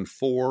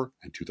 2004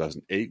 and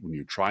 2008, when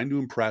you're trying to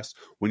impress,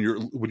 when you're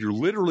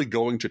literally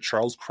going to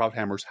Charles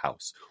Krauthammer's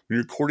house, when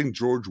you're quoting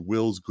George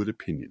Will's good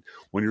opinion,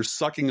 when you're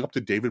sucking up to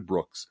David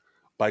Brooks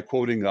by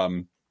quoting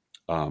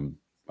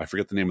I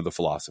forget the name of the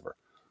philosopher,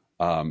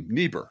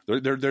 Niebuhr.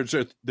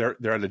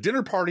 They're at a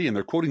dinner party and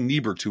they're quoting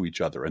Niebuhr to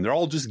each other, and they're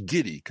all just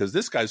giddy because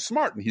this guy's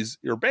smart and he's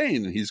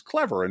urbane and he's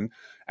clever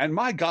and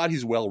my God,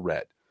 he's well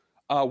read.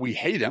 We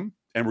hate him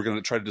and we're going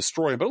to try to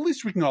destroy him, but at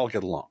least we can all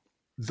get along.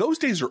 Those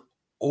days are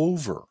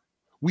over.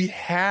 We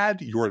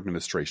had your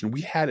administration.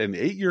 We had an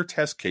 8-year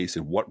test case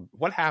in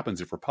what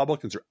happens if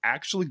Republicans are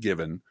actually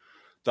given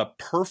the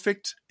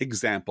perfect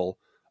example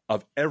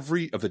of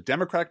the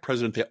Democratic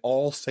president they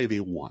all say they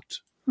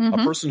want. A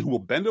person who will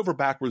bend over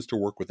backwards to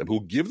work with them, who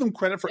will give them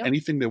credit for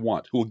anything they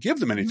want, who will give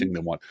them anything they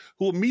want,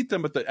 who will meet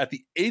them at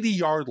the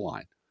 80-yard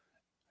line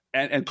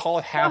and call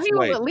it halfway.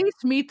 Well, he will at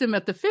least meet them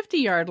at the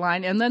 50-yard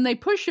line, and then they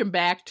push him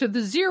back to the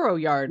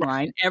 0-yard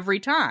line every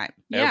time.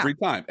 Yeah. Every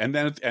time. And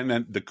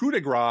then the coup de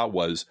grace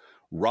was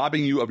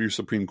robbing you of your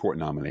Supreme Court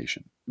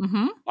nomination.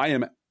 I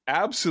am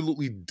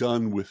absolutely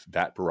done with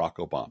that Barack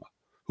Obama,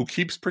 who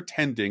keeps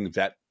pretending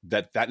that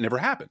never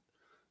happened.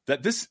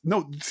 This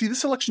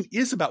election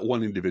is about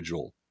one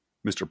individual,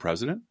 Mr.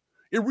 President.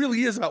 It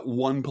really is about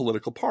one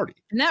political party.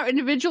 And that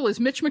individual is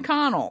Mitch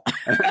McConnell.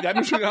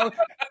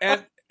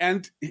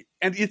 and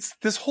it's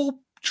this whole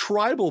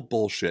tribal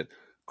bullshit.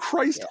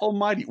 Christ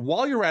almighty.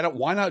 While you're at it,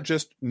 why not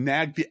just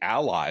nag the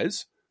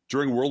Allies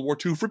during World War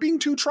II for being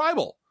too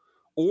tribal?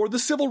 Or the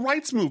civil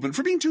rights movement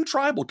for being too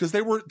tribal, because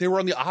they were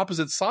on the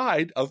opposite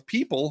side of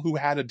people who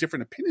had a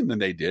different opinion than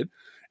they did.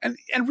 And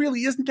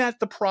really, isn't that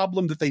the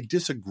problem, that they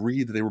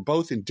disagreed, that they were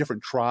both in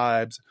different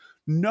tribes?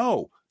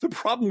 No, the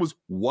problem was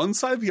one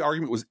side of the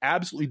argument was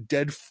absolutely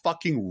dead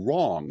fucking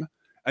wrong,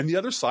 and the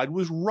other side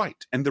was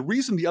right. And the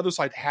reason the other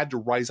side had to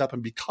rise up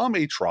and become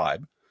a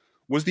tribe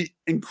was the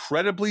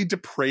incredibly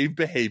depraved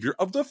behavior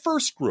of the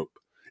first group.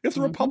 If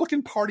the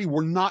Republican Party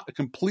were not a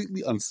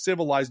completely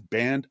uncivilized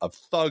band of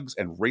thugs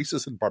and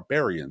racists and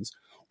barbarians,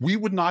 we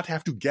would not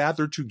have to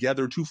gather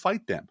together to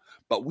fight them.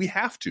 But we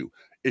have to.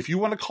 If you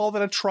want to call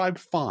that a tribe,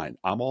 fine.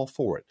 I'm all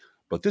for it.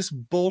 But this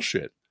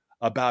bullshit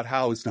about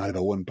how it's not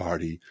about one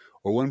party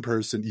or one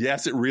person,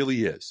 yes, it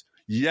really is.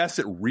 Yes,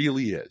 it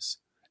really is.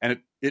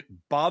 And it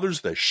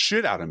bothers the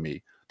shit out of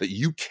me that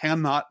you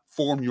cannot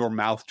form your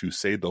mouth to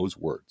say those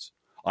words.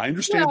 I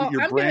understand that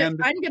your brand.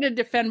 I'm going to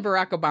defend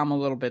Barack Obama a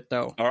little bit,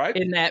 though. All right.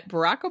 In that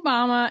Barack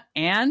Obama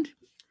and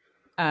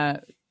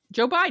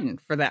Joe Biden,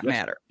 for that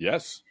matter,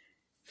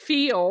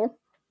 feel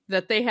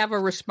that they have a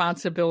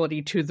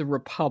responsibility to the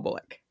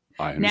Republic.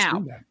 I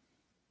understand that.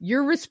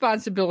 Your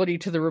responsibility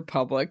to the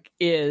Republic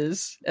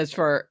is, as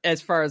far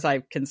as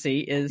I can see,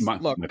 is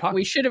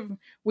we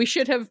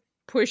should have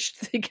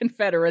pushed the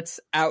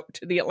Confederates out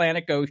to the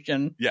Atlantic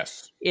Ocean.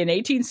 Yes. In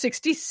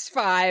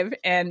 1865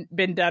 and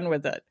been done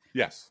with it.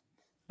 Yes.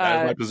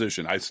 That is my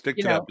position. I stick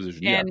to that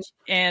position.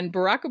 And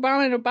Barack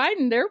Obama and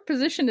Biden, their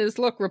position is,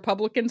 look,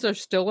 Republicans are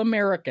still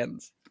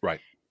Americans. Right.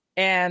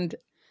 And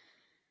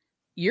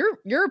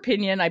your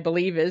opinion, I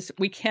believe, is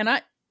we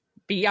cannot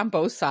be on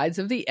both sides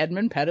of the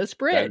Edmund Pettus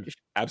Bridge.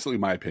 Absolutely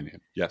my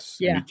opinion. Yes.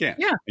 Yeah. And you can't.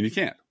 Yeah. And you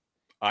can't.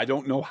 I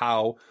don't know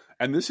how.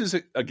 And this is,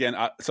 again,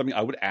 something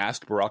I would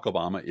ask Barack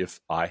Obama if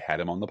I had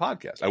him on the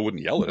podcast. I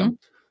wouldn't yell at him,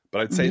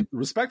 but I'd say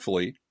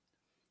respectfully,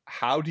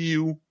 how do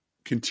you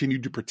continue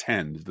to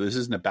pretend this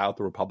isn't about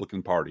the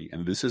Republican Party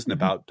and this isn't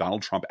about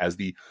Donald Trump as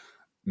the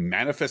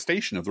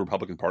manifestation of the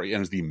Republican Party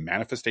and as the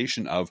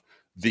manifestation of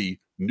the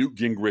Newt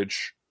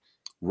Gingrich,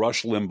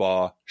 Rush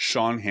Limbaugh,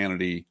 Sean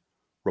Hannity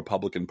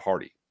Republican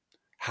Party?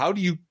 How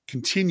do you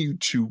continue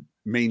to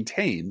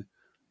maintain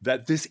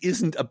that this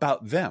isn't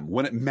about them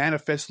when it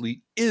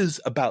manifestly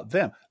is about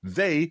them?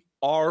 They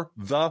are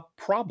the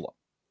problem.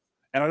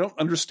 And I don't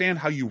understand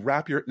how you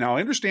wrap now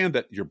I understand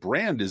that your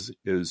brand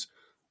is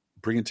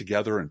bringing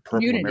together and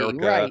Purple Unity,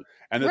 America, right.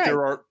 And that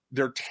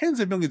there are tens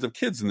of millions of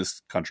kids in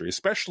this country,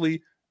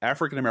 especially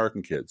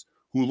African-American kids,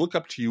 who look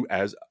up to you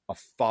as a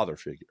father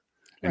figure.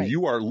 And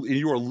you are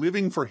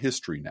living for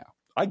history now.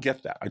 I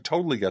get that. I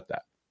totally get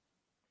that.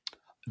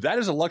 That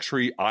is a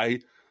luxury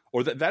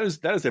that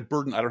is a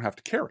burden I don't have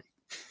to carry.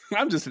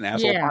 I'm just an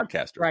asshole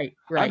podcaster. Right.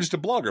 I'm just a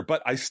blogger,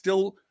 but I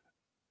still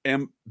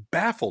am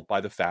baffled by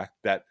the fact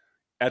that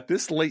at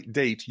this late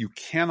date, you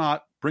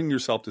cannot bring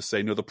yourself to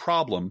say, no, the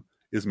problem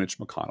is Mitch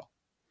McConnell.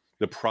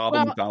 The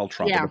problem is Donald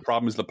Trump. And the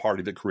problem is the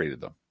party that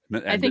created them.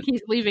 And I think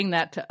he's leaving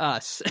that to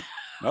us.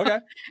 Okay.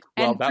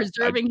 And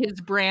preserving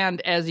his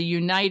brand as a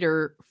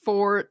uniter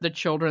for the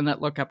children that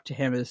look up to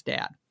him as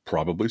dad.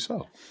 Probably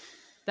so.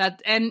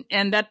 And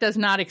that does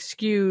not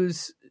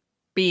excuse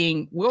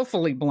being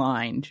willfully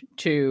blind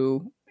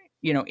to,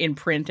 in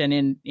print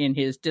and in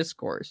his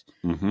discourse,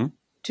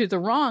 to the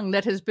wrong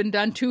that has been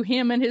done to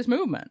him and his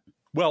movement.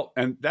 Well,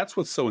 and that's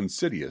what's so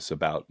insidious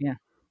about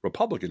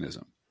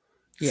Republicanism.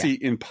 Yeah. See,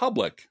 in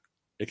public,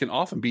 it can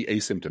often be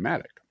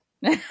asymptomatic.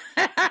 Yes,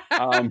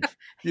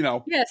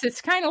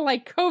 it's kind of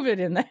like COVID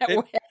in that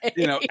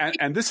way.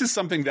 And this is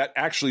something that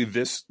actually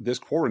this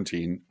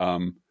quarantine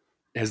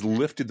has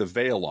lifted the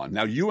veil on.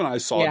 Now, you and I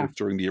saw this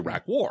during the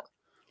Iraq War,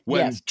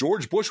 when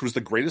George Bush was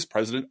the greatest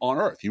president on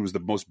earth. He was the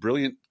most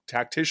brilliant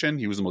tactician.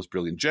 He was the most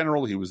brilliant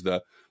general. He was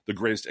the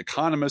greatest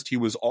economist.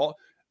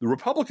 The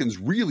Republicans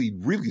really,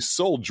 really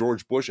sold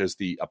George Bush as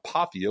the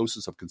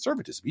apotheosis of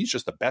conservatism. He's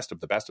just the best of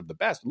the best of the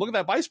best. And look at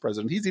that vice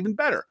president. He's even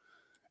better.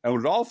 And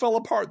when it all fell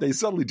apart, they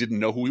suddenly didn't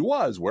know who he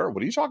was. What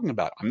are you talking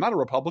about? I'm not a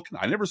Republican.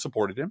 I never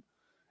supported him.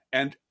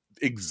 And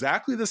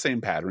exactly the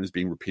same pattern is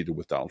being repeated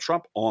with Donald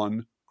Trump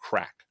on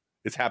crack.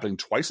 It's happening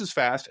twice as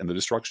fast, and the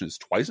destruction is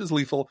twice as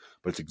lethal,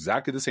 but it's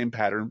exactly the same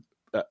pattern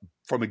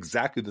from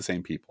exactly the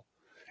same people.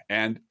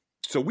 And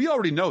so we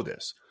already know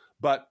this.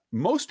 But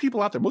most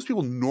people out there,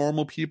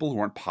 normal people who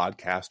aren't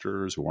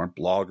podcasters, who aren't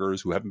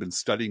bloggers, who haven't been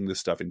studying this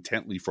stuff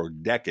intently for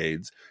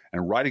decades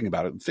and writing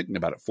about it and thinking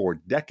about it for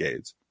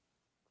decades,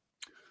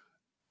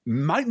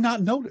 might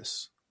not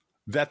notice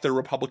that their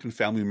Republican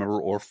family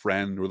member or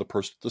friend or the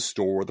person at the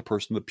store or the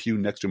person in the pew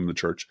next to him in the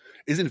church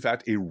is in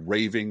fact a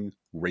raving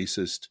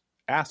racist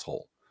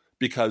asshole,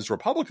 because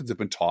Republicans have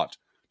been taught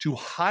to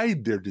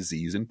hide their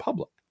disease in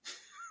public.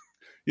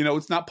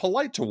 It's not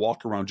polite to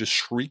walk around just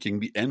shrieking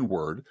the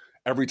N-word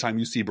every time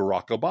you see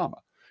Barack Obama.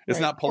 It's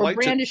not polite.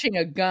 Or brandishing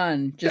a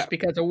gun just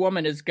because a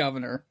woman is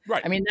governor.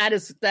 Right. I mean,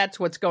 that's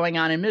what's going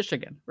on in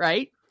Michigan,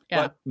 right?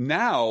 Yeah. But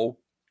now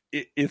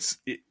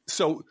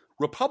so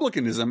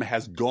Republicanism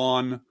has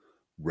gone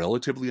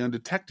relatively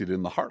undetected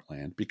in the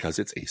heartland because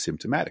it's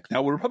asymptomatic.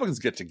 Now, when Republicans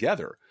get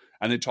together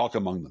and they talk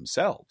among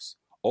themselves,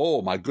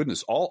 oh my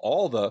goodness,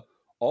 all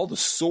the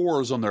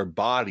sores on their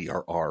body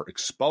are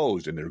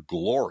exposed in their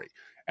glory.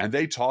 And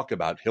they talk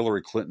about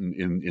Hillary Clinton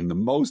in the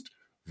most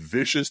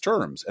vicious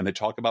terms, and they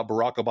talk about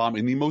Barack Obama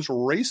in the most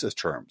racist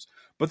terms.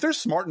 But they're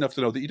smart enough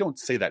to know that you don't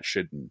say that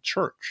shit in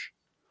church.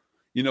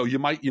 You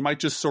might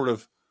just sort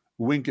of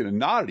wink and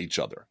nod at each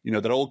other.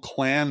 That old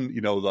Klan,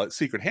 the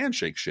secret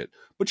handshake shit.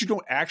 But you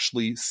don't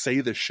actually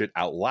say this shit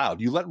out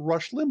loud. You let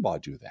Rush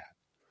Limbaugh do that.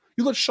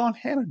 You let Sean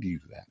Hannity do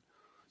that.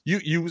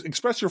 You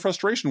express your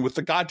frustration with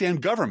the goddamn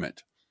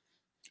government,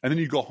 and then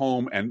you go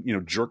home and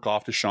jerk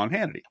off to Sean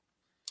Hannity.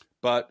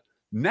 But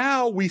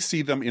now we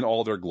see them in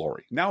all their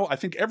glory. Now I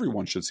think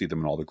everyone should see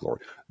them in all their glory.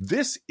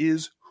 This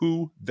is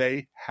who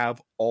they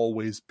have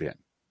always been,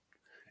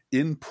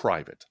 in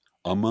private,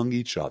 among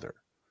each other,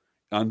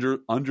 under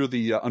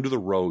the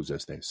rose,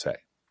 as they say.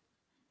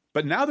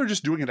 But now they're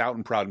just doing it out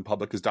and proud in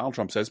public because Donald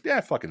Trump says,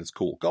 yeah, fuck it, it's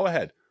cool. Go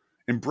ahead.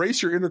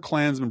 Embrace your inner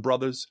Klansmen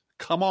brothers.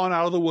 Come on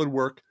out of the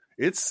woodwork.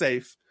 It's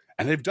safe.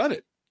 And they've done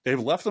it. They've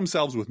left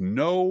themselves with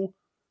no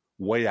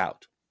way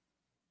out.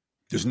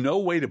 There's no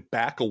way to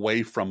back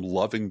away from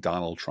loving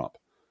Donald Trump.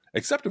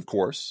 Except, of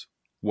course,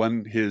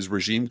 when his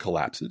regime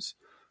collapses,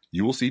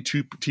 you will see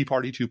Tea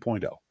Party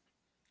 2.0.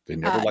 They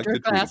never liked the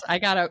truth. I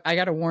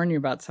gotta warn you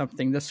about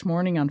something. This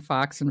morning on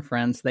Fox and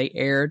Friends, they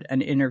aired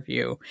an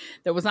interview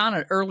that was on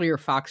an earlier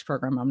Fox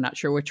program. I'm not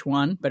sure which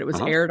one, but it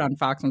was aired on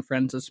Fox and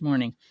Friends this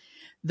morning.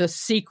 The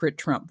secret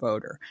Trump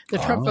voter, the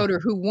Trump voter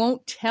who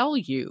won't tell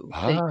you.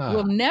 They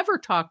will never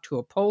talk to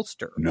a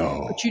pollster.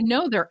 No, but you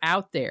know they're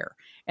out there,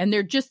 and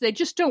they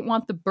just don't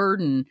want the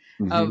burden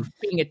of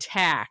being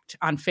attacked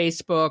on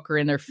Facebook or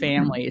in their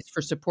families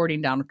for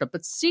supporting Donald Trump.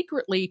 But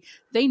secretly,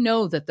 they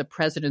know that the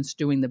president's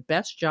doing the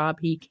best job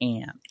he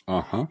can.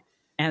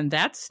 And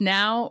that's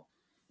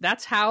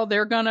how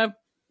they're going to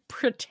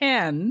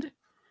pretend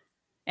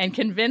and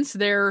convince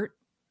their.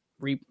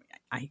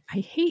 I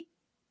hate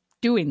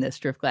doing this,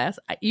 Driftglass.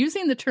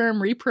 Using the term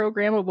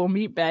reprogrammable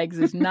meat bags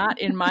is not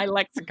in my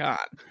lexicon.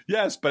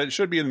 Yes, but it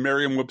should be in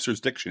Merriam-Webster's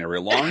dictionary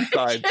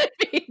alongside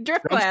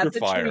Driftglass. It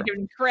should be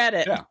given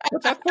credit. Yeah,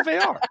 but that's what they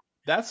are.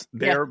 That's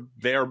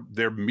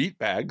they're meat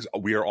bags.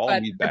 We are all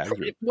meat bags.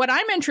 What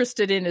I'm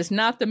interested in is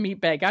not the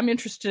meat bag. I'm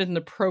interested in the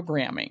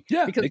programming.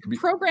 Yeah, because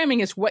programming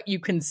is what you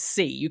can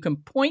see. You can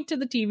point to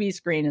the TV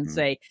screen and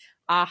say,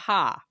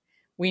 "Aha!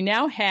 We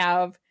now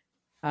have."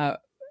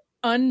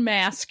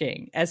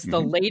 Unmasking as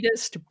the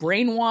latest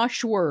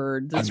brainwash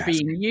word that's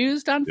being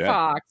used on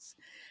Fox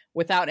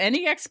without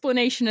any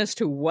explanation as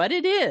to what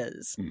it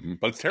is.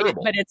 But it's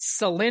terrible. But it's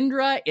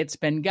Solyndra, it's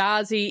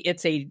Benghazi,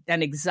 it's an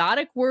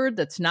exotic word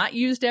that's not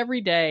used every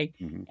day,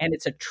 and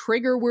it's a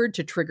trigger word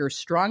to trigger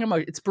strong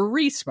emotion. It's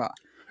Burisma.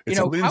 It's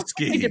how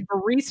quickly did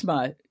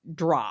Burisma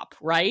drop,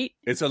 right?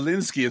 It's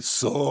Alinsky, it's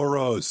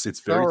Soros. It's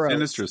very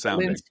sinister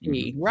sounding.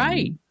 Alinsky.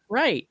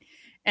 Right.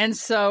 And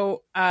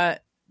so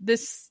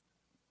this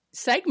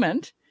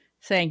segment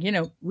saying,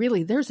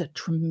 really, there's a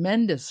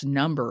tremendous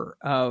number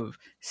of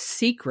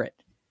secret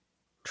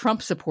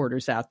Trump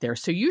supporters out there.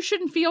 So you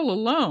shouldn't feel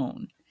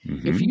alone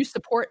if you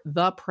support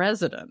the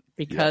president,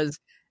 because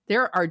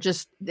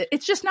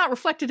it's just not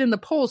reflected in the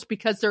polls,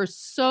 because there's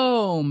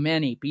so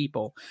many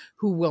people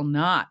who will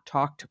not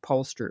talk to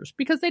pollsters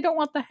because they don't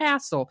want the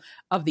hassle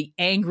of the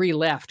angry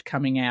left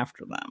coming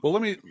after them.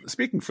 Well,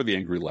 speaking for the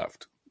angry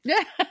left,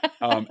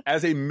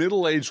 as a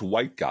middle-aged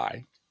white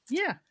guy,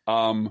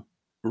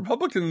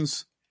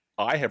 Republicans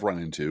I have run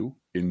into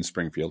in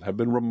Springfield have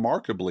been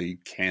remarkably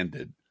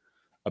candid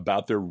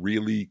about their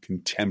really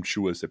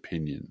contemptuous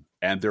opinion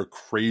and their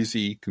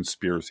crazy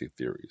conspiracy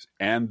theories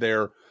and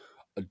their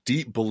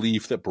deep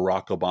belief that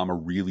Barack Obama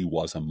really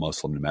was a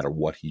Muslim no matter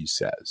what he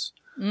says.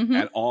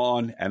 And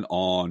on and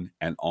on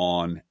and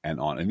on and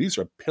on. And these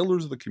are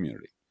pillars of the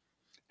community.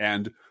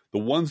 And the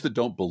ones that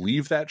don't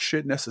believe that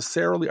shit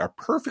necessarily are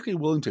perfectly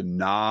willing to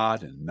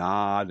nod and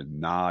nod and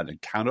nod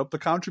and count up the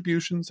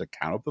contributions and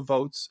count up the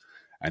votes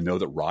and know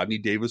that Rodney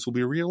Davis will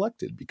be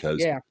reelected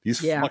because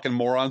these fucking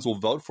morons will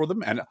vote for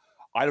them. And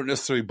I don't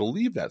necessarily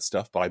believe that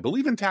stuff, but I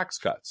believe in tax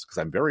cuts because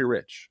I'm very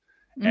rich.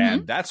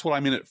 And that's what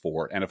I'm in it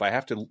for. And if I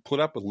have to put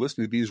up with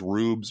listening to these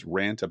rubes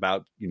rant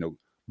about,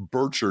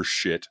 Bircher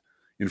shit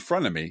in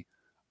front of me,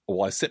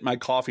 while I sit in my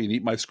coffee and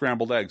eat my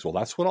scrambled eggs, well,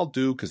 that's what I'll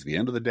do, because at the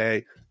end of the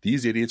day,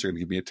 these idiots are going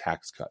to give me a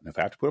tax cut. And if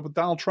I have to put up with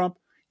Donald Trump,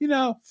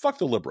 fuck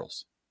the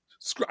liberals.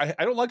 I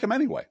don't like him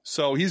anyway.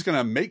 So he's going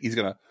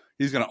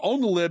to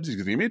own the libs. He's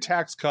going to give me a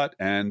tax cut,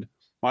 and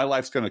my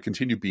life's going to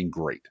continue being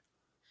great.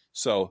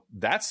 So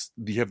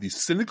you have these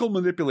cynical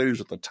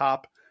manipulators at the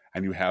top,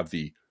 and you have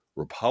the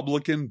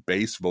Republican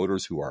base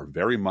voters who are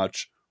very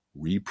much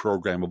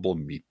reprogrammable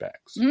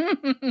meatbags.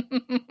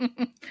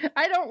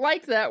 I don't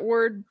like that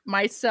word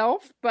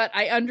myself, but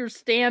I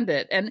understand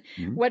it. And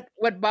what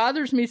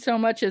bothers me so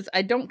much is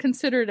I don't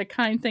consider it a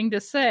kind thing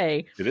to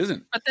say. It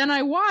isn't. But then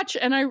I watch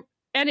and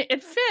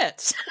it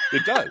fits.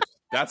 It does.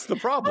 That's the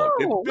problem.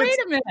 Wait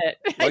a minute.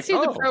 I see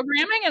the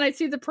programming and I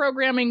see the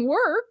programming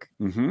work.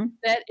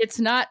 That it's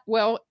not,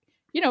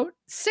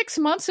 6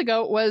 months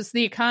ago it was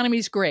the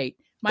economy's great.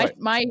 My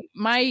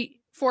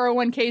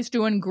 401k is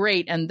doing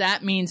great, and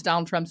that means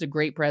Donald Trump's a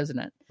great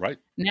president. Right.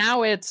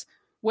 Now it's,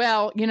 a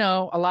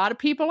lot of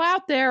people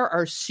out there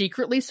are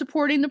secretly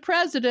supporting the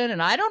president,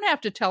 and I don't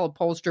have to tell a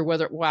pollster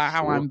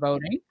how I'm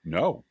voting.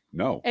 No.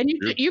 And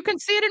you can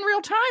see it in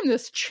real time,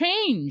 this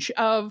change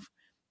of,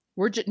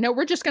 we're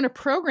just going to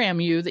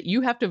program you that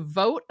you have to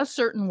vote a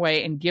certain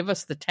way and give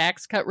us the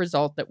tax cut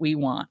result that we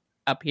want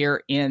up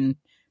here in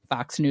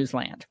Fox News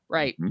land.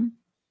 Right.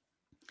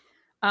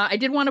 I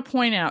did want to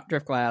point out,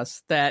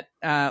 Driftglass, that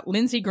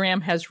Lindsey Graham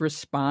has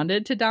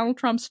responded to Donald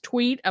Trump's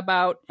tweet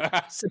about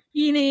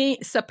subpoenaing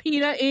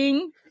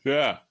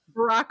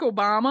Barack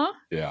Obama.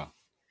 Yeah.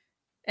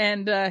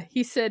 And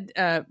he said,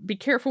 be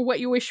careful what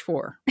you wish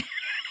for.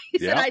 He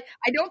said, I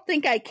don't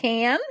think I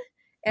can,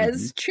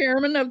 as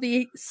chairman of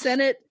the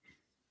Senate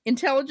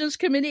Intelligence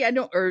Committee,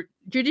 or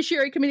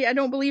Judiciary Committee, I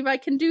don't believe I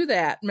can do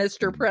that,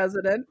 Mr.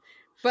 President.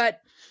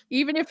 But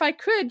even if I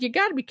could, you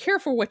got to be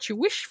careful what you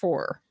wish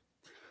for.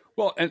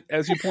 Well, and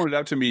as you pointed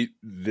out to me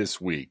this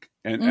week,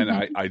 and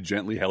I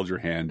gently held your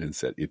hand and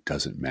said, it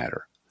doesn't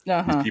matter.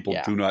 These people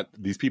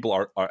these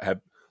people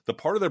have the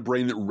part of their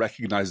brain that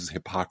recognizes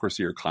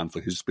hypocrisy or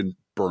conflict has just been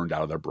burned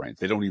out of their brains.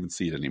 They don't even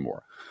see it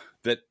anymore.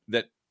 That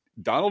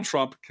Donald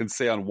Trump can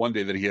say on one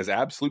day that he has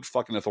absolute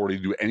fucking authority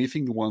to do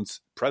anything he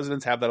wants.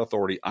 Presidents have that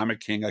authority. I'm a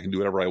king. I can do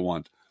whatever I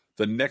want.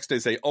 The next day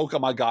say, oh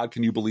my God,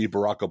 can you believe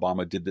Barack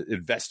Obama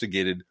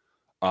investigated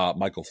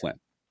Michael Flynn?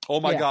 Oh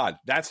my God,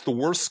 that's the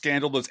worst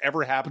scandal that's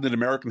ever happened in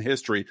American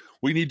history.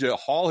 We need to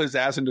haul his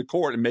ass into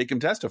court and make him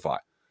testify.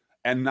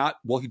 And not,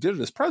 well, he did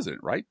it as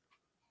president, right?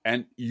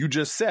 And you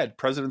just said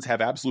presidents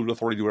have absolute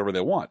authority to do whatever they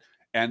want.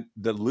 And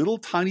the little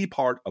tiny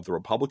part of the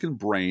Republican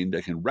brain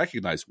that can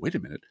recognize, wait a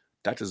minute,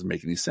 that doesn't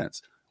make any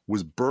sense,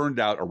 was burned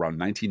out around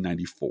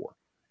 1994.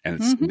 And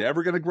it's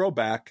never going to grow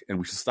back. And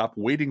we should stop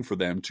waiting for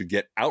them to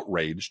get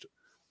outraged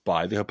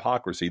by the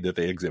hypocrisy that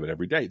they exhibit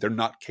every day. They're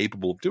not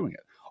capable of doing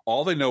it.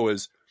 All they know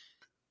is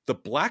the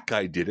black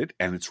guy did it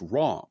and it's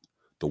wrong.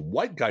 The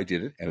white guy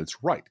did it and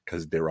it's right,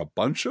 because they're a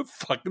bunch of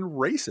fucking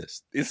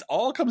racists. It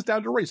all comes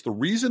down to race. The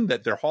reason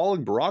that they're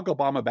hauling Barack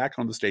Obama back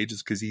on the stage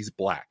is because he's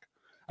black.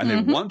 And they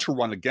want to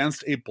run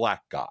against a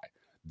black guy.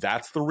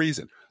 That's the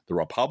reason. The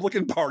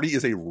Republican Party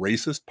is a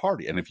racist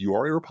party. And if you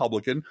are a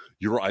Republican,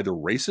 you're either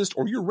racist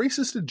or you're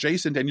racist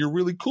adjacent and you're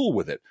really cool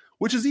with it,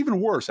 which is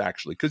even worse,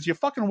 actually, because you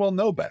fucking well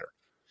know better.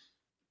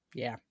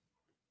 Yeah.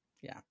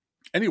 Yeah.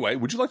 Anyway,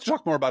 would you like to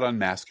talk more about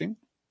unmasking?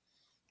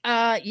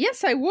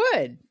 Yes, I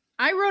would.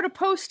 I wrote a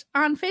post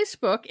on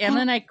Facebook and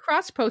then I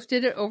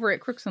cross-posted it over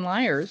at Crooks and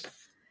Liars.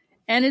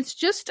 And it's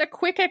just a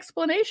quick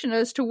explanation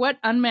as to what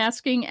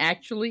unmasking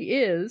actually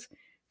is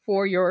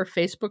for your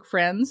Facebook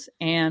friends.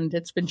 And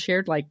it's been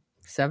shared like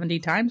 70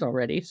 times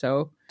already.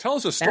 So tell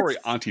us a story,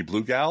 Auntie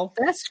Bluegal.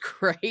 That's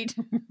great.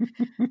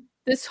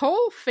 This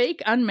whole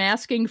fake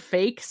unmasking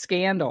fake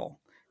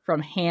scandal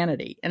from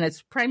Hannity, and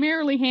it's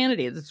primarily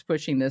Hannity that's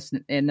pushing this.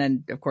 And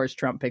then, of course,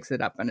 Trump picks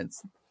it up and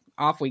it's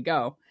off we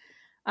go.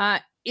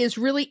 Is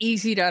really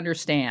easy to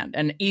understand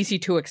and easy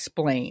to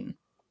explain.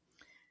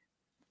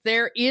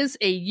 There is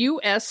a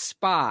U.S.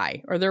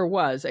 spy, or there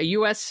was a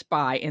U.S.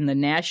 spy in the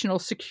National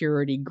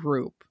Security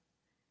Group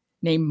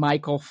named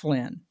Michael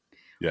Flynn.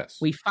 Yes.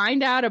 We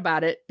find out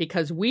about it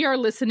because we are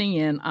listening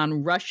in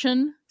on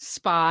Russian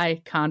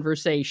spy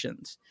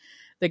conversations.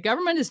 The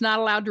government is not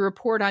allowed to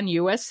report on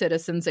U.S.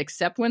 citizens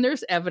except when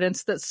there's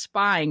evidence that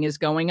spying is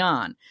going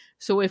on.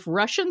 So if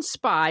Russian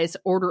spies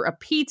order a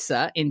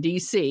pizza in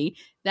D.C.,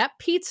 that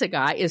pizza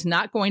guy is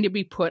not going to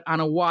be put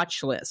on a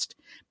watch list.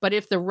 But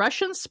if the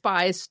Russian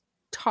spies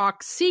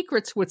talk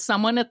secrets with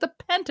someone at the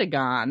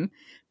Pentagon,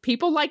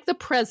 people like the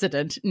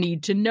president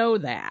need to know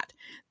that.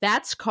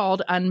 That's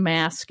called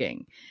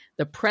unmasking.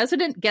 The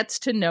president gets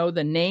to know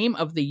the name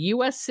of the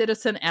U.S.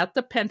 citizen at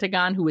the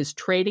Pentagon who is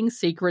trading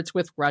secrets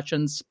with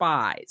Russian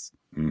spies.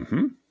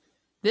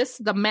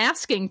 The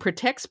masking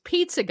protects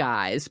pizza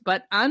guys,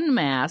 but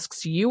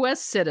unmasks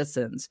U.S.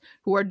 citizens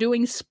who are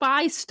doing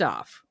spy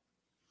stuff.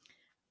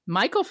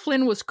 Michael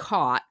Flynn was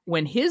caught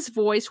when his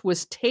voice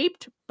was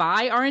taped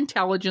by our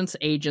intelligence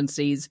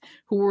agencies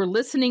who were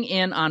listening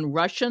in on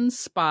Russian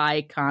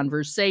spy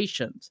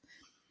conversations.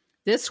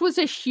 This was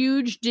a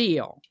huge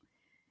deal.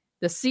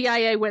 The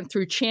CIA went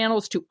through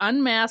channels to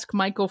unmask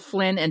Michael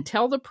Flynn and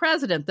tell the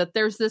president that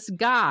there's this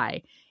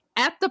guy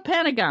at the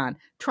Pentagon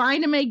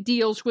trying to make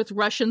deals with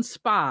Russian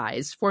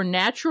spies for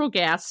natural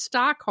gas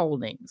stock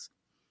holdings.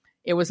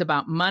 It was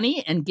about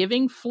money and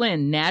giving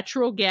Flynn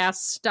natural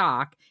gas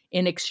stock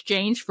in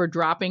exchange for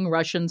dropping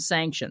Russian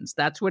sanctions.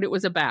 That's what it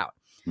was about.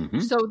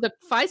 So the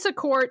FISA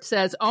court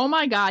says, oh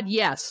my God,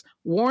 yes,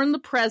 warn the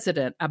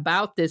president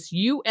about this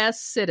U.S.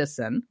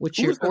 citizen, which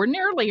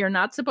ordinarily you're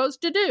not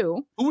supposed to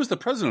do. Who was the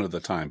president at the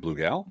time,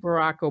 Bluegal?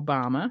 Barack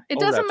Obama. It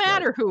doesn't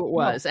matter who it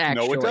was,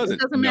 actually. No, it doesn't. It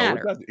doesn't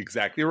matter. It doesn't.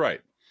 Exactly right.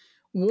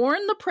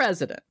 Warn the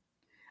president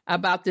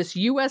about this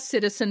U.S.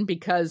 citizen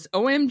because,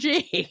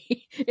 OMG,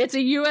 it's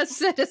a U.S.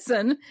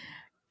 citizen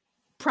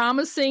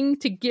promising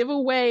to give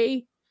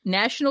away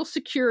national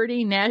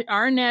security,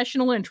 our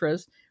national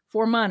interest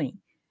for money.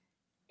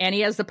 And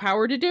he has the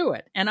power to do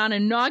it. And on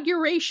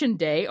Inauguration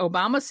Day,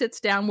 Obama sits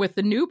down with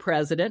the new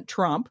president,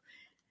 Trump,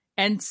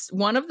 and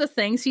one of the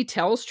things he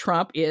tells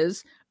Trump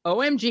is,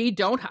 OMG,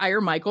 don't hire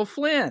Michael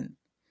Flynn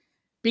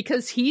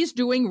because he's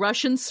doing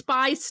Russian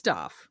spy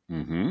stuff.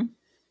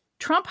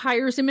 Trump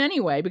hires him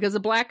anyway because the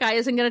black guy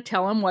isn't going to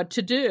tell him what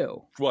to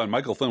do. Well, and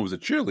Michael Flynn was a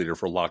cheerleader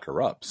for Lock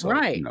Her Up. So,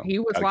 right. He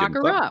was Lock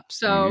Her Up.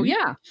 So,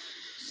 yeah.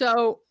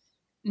 So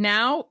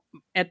now,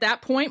 at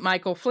that point,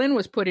 Michael Flynn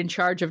was put in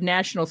charge of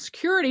national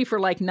security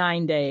for like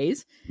 9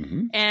 days.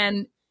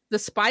 And the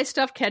spy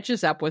stuff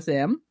catches up with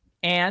him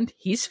and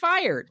he's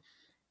fired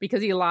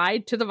because he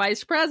lied to the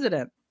vice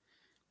president.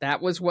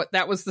 That was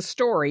the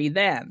story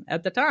then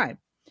at the time.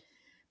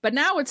 But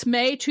now it's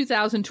May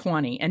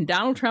 2020, and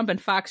Donald Trump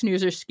and Fox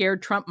News are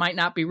scared Trump might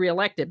not be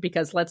reelected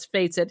because, let's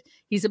face it,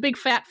 he's a big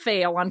fat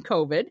fail on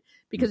COVID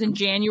because in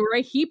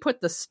January, he put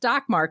the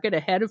stock market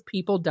ahead of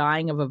people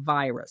dying of a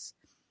virus.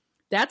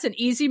 That's an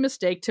easy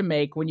mistake to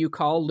make when you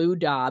call Lou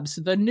Dobbs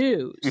the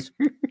news.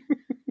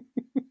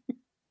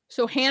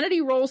 So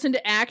Hannity rolls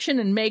into action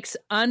and makes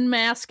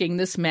unmasking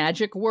this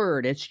magic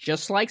word. It's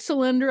just like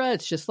Solyndra.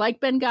 It's just like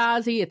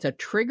Benghazi. It's a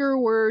trigger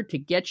word to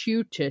get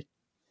you to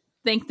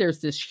think there's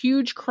this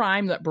huge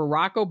crime that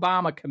Barack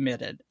Obama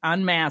committed,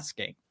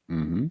 unmasking.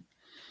 Mm-hmm.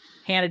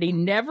 Hannity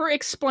never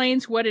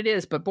explains what it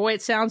is, but boy,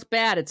 it sounds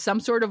bad. It's some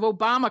sort of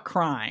Obama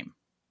crime.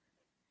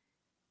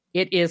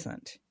 It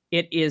isn't.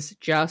 It is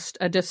just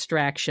a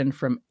distraction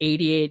from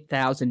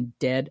 88,000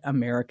 dead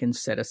American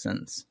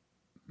citizens.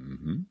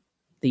 Mm-hmm.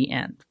 The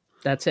end.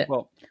 That's it.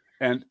 Well,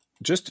 and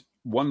just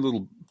one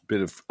little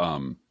bit of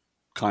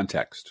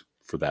context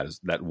for that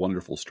is that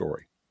wonderful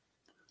story.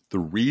 The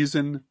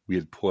reason we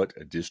had put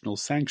additional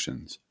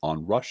sanctions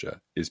on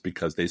Russia is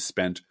because they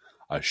spent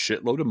a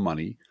shitload of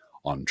money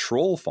on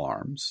troll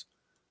farms,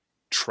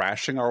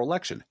 trashing our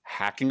election,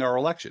 hacking the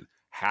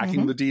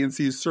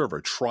DNC's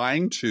server,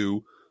 trying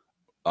to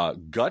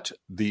gut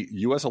the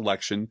U.S.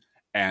 election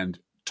and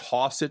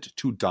toss it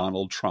to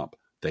Donald Trump.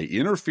 They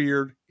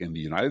interfered in the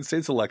United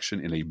States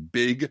election in a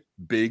big,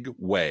 big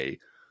way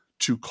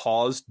to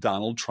cause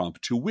Donald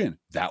Trump to win.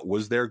 That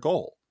was their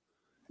goal.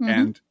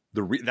 And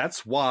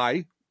that's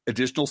why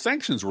additional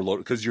sanctions were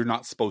loaded, because you're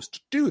not supposed to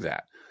do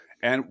that.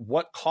 And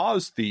what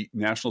caused the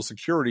national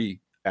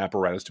security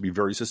apparatus to be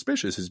very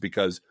suspicious is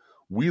because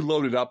we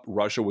loaded up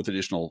Russia with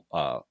additional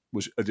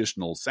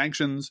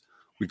sanctions.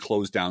 We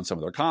closed down some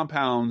of their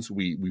compounds.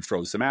 We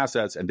froze some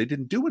assets, and they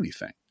didn't do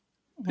anything.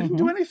 They didn't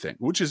do anything,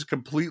 which is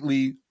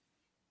completely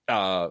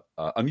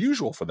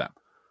unusual for them.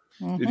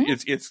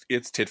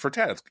 It's tit for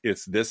tat.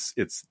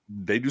 It's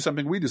they do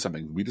something, we do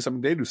something, we do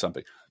something, they do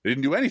something. They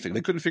didn't do anything. They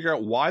couldn't figure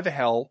out why the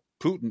hell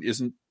Putin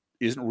isn't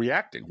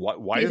reacting.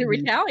 Why isn't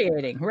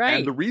retaliating? Right.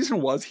 And the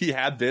reason was he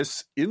had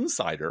this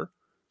insider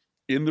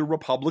in the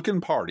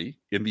Republican Party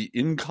in the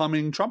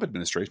incoming Trump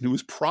administration who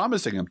was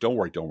promising him, "Don't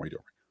worry.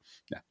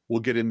 Yeah, we'll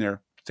get in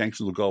there.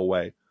 Sanctions will go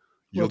away.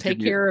 We'll take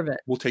care of it.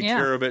 We'll take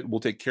care of it.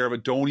 We'll take care of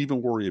it. Don't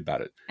even worry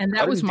about it." And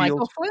that was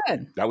Michael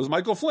Flynn. That was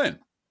Michael Flynn.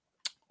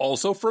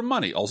 Also for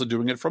money. Also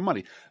doing it for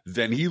money.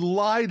 Then he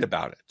lied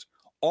about it.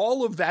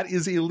 All of that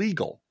is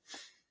illegal.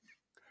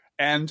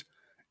 And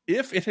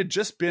if it had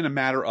just been a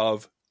matter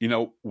of,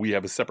 we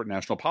have a separate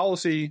national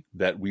policy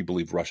that we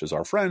believe Russia's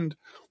our friend,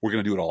 we're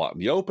going to do it all out in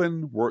the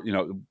open.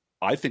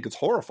 I think it's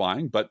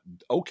horrifying, but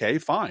okay,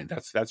 fine.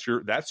 That's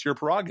your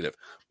prerogative.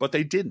 But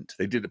they didn't.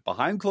 They did it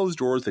behind closed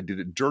doors. They did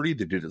it dirty.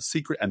 They did it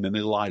secret, and then they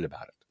lied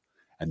about it.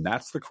 And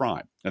that's the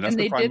crime. And that's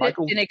the crime. Did it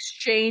in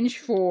exchange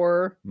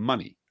for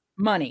money.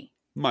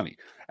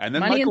 And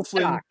then Michael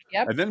Flynn.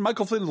 Yep. And then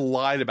Michael Flynn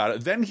lied about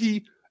it. Then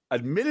he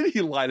admitted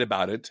he lied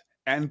about it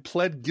and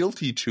pled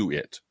guilty to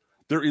it.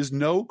 There is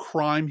no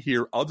crime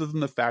here other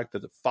than the fact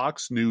that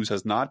Fox News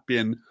has not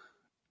been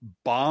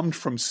bombed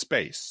from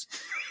space.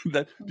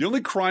 That the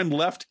only crime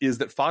left is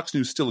that Fox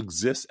News still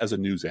exists as a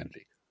news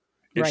entity.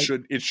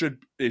 It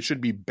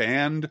should be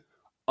banned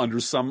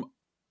under some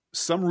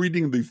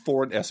reading of the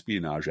Foreign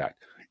Espionage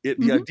Act.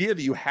 The idea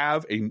that you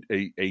have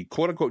a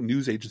quote unquote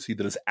news agency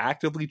that is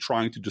actively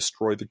trying to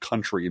destroy the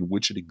country in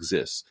which it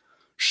exists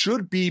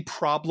should be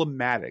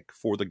problematic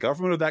for the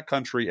government of that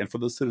country and for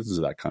the citizens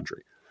of that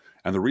country.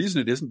 And the reason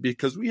it isn't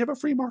because we have a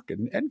free market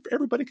and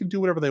everybody can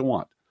do whatever they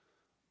want.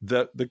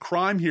 The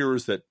crime here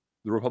is that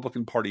the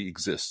Republican Party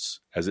exists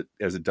as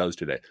it does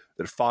today,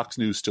 that Fox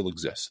News still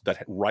exists,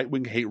 that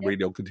right-wing hate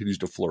radio continues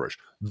to flourish.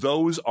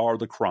 Those are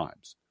the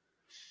crimes.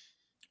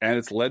 And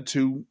it's led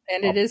to...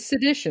 And it is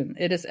sedition.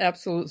 It is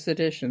absolute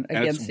sedition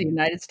against the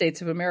United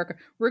States of America,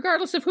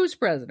 regardless of who's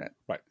president.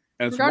 Right.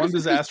 And it's one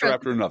disaster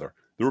after another.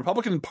 The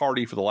Republican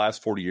Party for the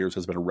last 40 years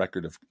has been a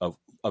record of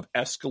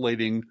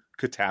escalating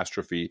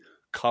catastrophe,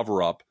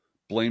 cover-up,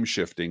 blame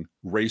shifting,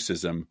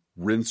 racism,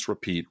 rinse,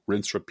 repeat,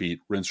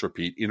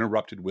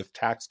 interrupted with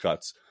tax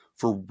cuts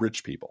for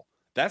rich people.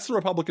 That's the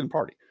Republican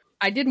Party.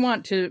 I did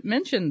want to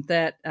mention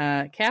that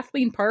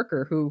Kathleen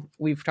Parker, who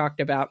we've talked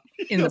about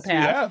in the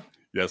past.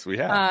 Yes, we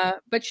have.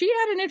 But she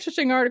had an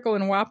interesting article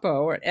in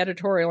WAPO, or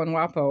editorial in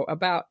WAPO,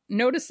 about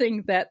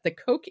noticing that the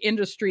Koch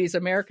Industries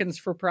Americans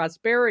for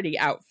Prosperity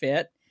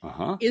outfit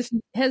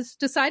has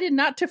decided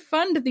not to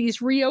fund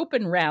these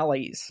reopen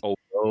rallies.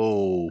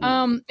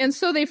 And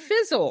so they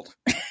fizzled.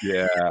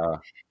 Yeah.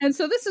 And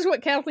so this is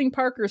what Kathleen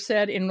Parker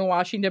said in the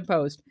Washington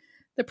Post.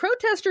 The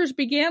protesters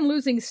began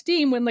losing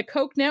steam when the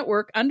Koch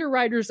network,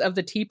 underwriters of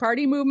the Tea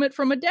Party movement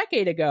from a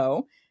decade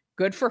ago,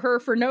 good for her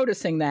for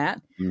noticing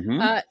that,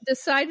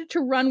 decided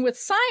to run with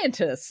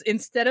scientists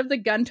instead of the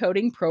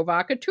gun-toting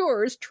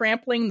provocateurs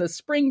trampling the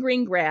spring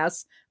green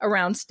grass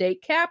around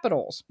state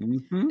capitals.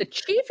 The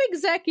chief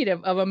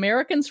executive of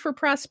Americans for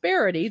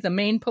Prosperity, the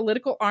main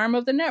political arm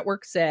of the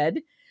network, said,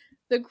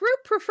 The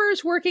group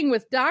prefers working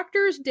with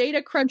doctors,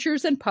 data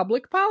crunchers, and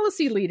public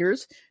policy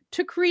leaders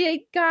to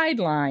create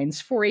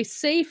guidelines for a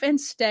safe and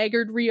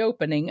staggered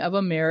reopening of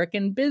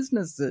American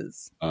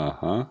businesses.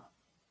 Uh-huh.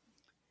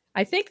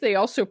 I think they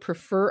also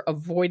prefer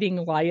avoiding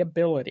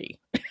liability.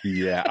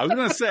 Yeah, I was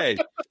going to say,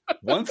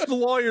 once the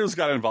lawyers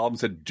got involved and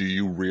said, do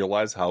you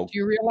realize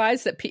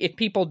that if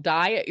people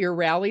die at your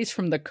rallies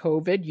from the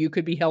COVID, you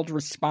could be held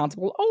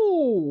responsible?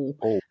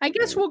 I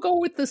guess we'll go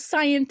with the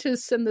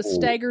scientists and the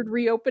staggered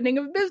reopening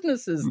of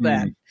businesses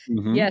then.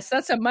 Mm-hmm. Yes,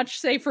 that's a much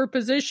safer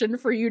position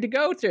for you to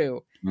go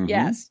to. Mm-hmm.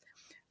 Yes.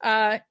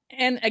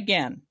 And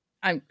again,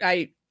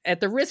 I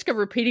at the risk of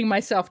repeating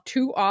myself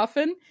too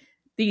often,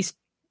 these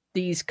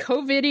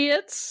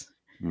COVIDiots,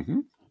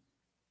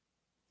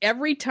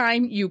 every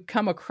time you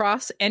come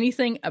across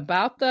anything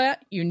about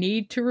that, you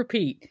need to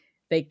repeat.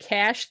 They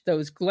cashed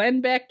those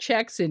Glenn Beck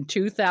checks in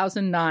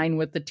 2009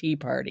 with the Tea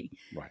Party.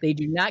 Right. They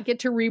do not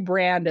get to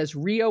rebrand as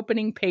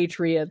reopening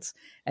patriots,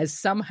 as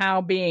somehow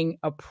being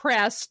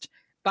oppressed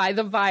by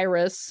the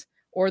virus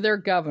or their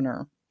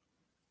governor.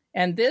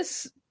 And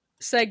this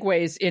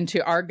segues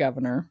into our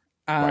governor.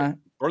 Right.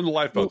 Burn the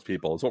lifeboats,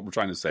 people, is what we're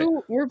trying to say.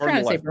 We're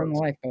trying to say burn the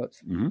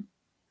lifeboats. Mm-hmm.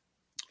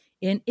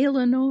 In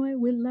Illinois,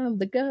 we love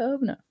the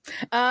governor.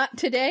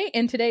 Today,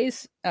 in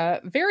today's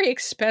very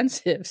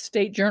expensive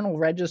State Journal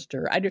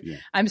Register,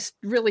 I'm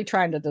really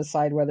trying to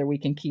decide whether we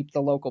can keep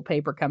the local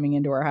paper coming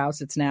into our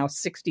house. It's now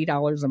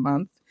 $60 a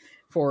month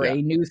for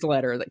a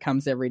newsletter that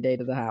comes every day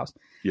to the house.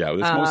 Yeah,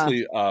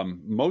 it's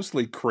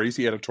mostly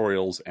crazy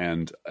editorials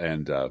and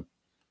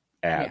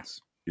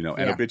ads, and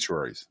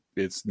obituaries.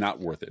 It's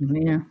not worth it.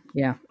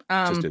 Yeah.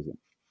 It just isn't.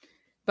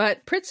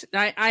 But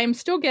I'm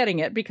still getting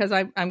it because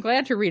I'm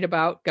glad to read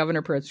about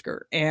Governor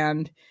Pritzker.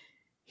 And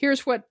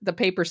here's what the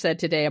paper said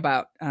today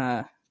about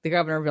the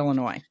governor of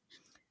Illinois.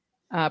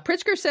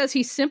 Pritzker says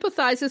he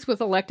sympathizes with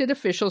elected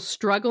officials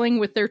struggling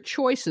with their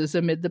choices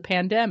amid the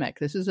pandemic.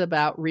 This is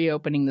about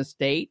reopening the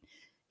state.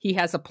 He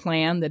has a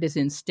plan that is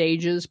in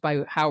stages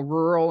by how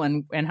rural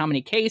and how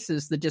many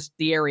cases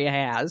the area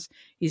has.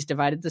 He's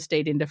divided the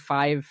state into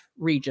 5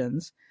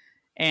 regions.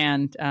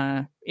 And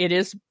it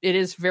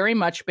is very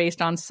much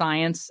based on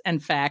science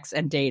and facts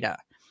and data.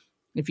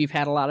 If you've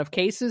had a lot of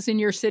cases in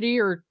your city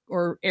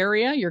or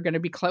area, you're going to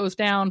be closed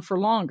down for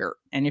longer.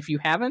 And if you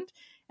haven't,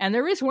 and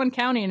there is one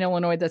county in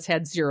Illinois that's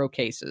had 0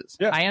 cases.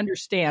 Yeah. I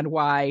understand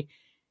why,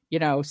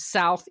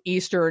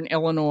 southeastern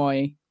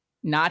Illinois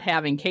not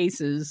having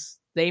cases,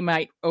 they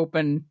might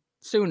open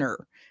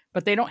sooner.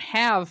 But they don't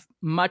have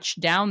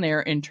much down there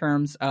in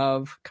terms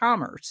of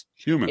commerce.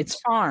 Humans. It's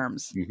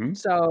farms. Mm-hmm.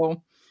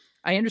 So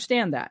I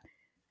understand that.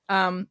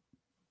 And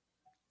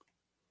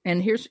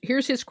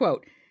here's his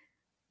quote.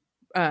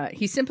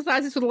 He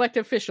sympathizes with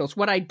elected officials.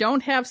 What I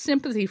don't have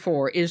sympathy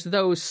for is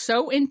those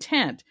so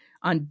intent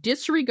on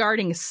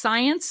disregarding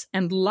science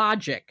and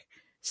logic,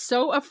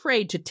 so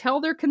afraid to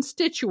tell their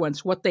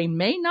constituents what they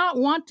may not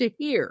want to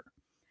hear,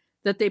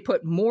 that they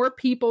put more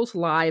people's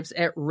lives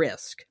at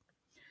risk.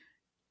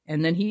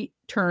 And then he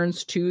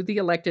turns to the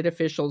elected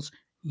officials.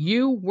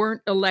 You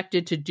weren't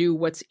elected to do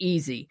what's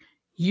easy.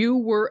 You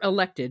were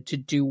elected to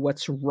do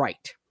what's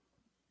right.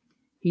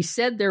 He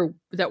said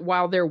that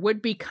while there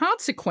would be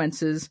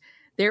consequences,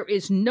 there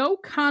is no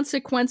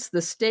consequence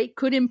the state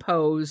could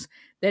impose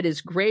that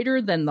is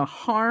greater than the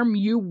harm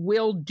you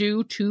will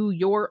do to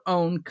your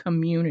own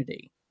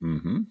community.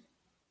 Mm-hmm.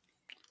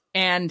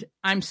 And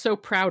I'm so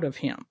proud of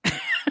him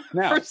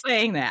for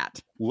saying that.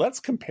 Let's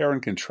compare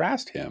and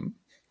contrast him.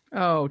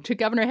 Oh, to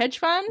Governor Hedge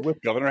Fund?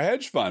 With Governor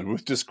Hedge Fund,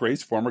 with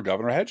disgraced former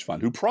Governor Hedge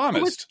Fund, who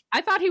promised.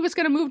 I thought he was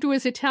going to move to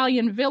his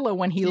Italian villa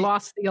when he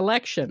lost the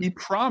election. He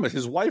promised.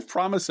 His wife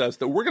promised us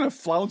that we're going to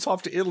flounce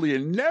off to Italy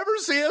and never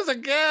see us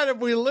again if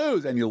we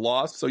lose. And you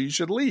lost, so you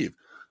should leave.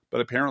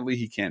 But apparently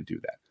he can't do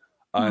that.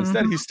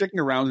 Instead, he's sticking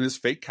around in his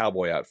fake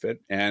cowboy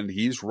outfit, and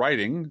he's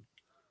writing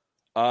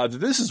that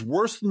this is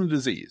worse than the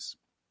disease.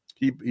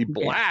 He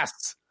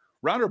blasts.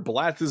 Rounder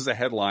blasts. This is a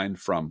headline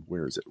from,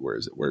 where is it?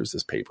 Where is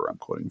this paper I'm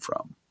quoting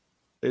from?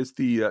 It's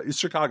it's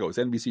Chicago. It's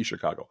NBC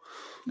Chicago.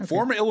 Okay.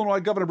 Former Illinois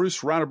Governor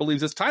Bruce Rauner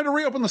believes it's time to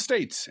reopen the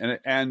state,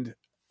 and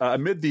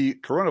amid the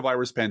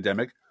coronavirus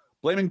pandemic,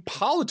 blaming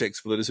politics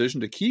for the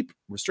decision to keep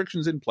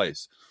restrictions in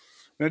place.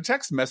 In a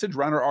text message,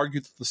 Rauner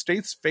argued that the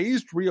state's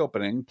phased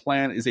reopening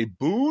plan is a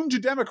boon to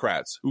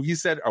Democrats, who he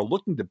said are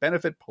looking to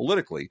benefit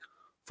politically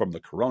from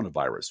the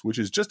coronavirus, which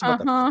is just about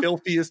the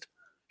filthiest,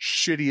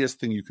 shittiest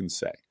thing you can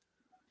say.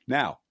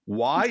 Now,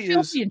 why is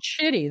filthy and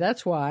shitty?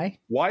 That's why.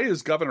 Why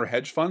is Governor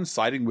Hedge Fund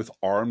siding with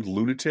armed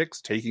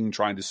lunatics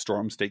trying to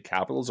storm state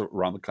capitals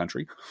around the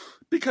country?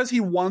 Because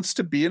he wants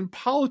to be in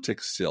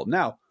politics still.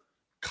 Now,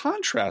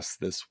 contrast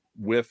this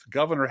with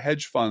Governor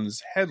Hedge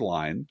Fund's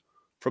headline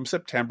from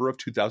September of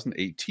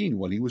 2018,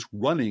 when he was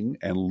running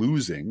and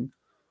losing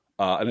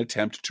an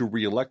attempt to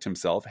reelect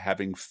himself,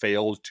 having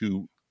failed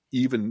to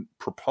even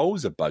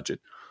propose a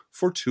budget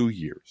for 2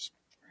 years.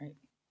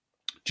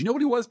 Do you know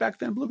what he was back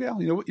then,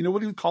 Bluegal? You know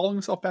what he was calling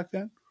himself back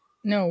then?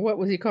 No, what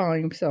was he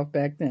calling himself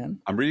back then?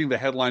 I'm reading the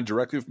headline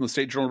directly from the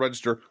State Journal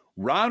Register.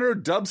 Rauner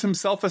dubs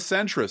himself a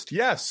centrist.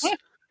 Yes,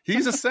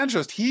 He's a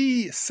centrist.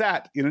 He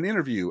sat in an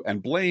interview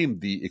and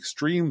blamed the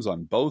extremes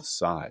on both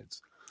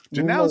sides,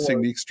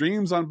 denouncing the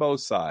extremes on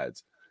both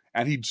sides.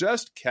 And he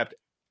just kept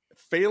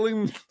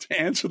failing to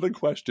answer the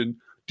question,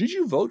 did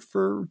you vote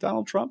for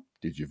Donald Trump?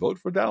 Did you vote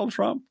for Donald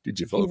Trump? Did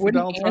you vote for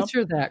Donald Trump? He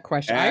wouldn't answer that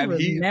question. And I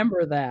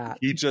remember that.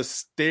 He just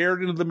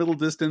stared into the middle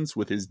distance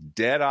with his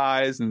dead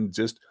eyes and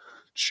just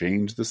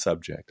changed the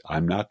subject.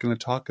 I'm not going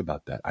to talk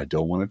about that. I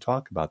don't want to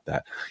talk about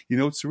that.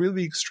 It's really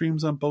the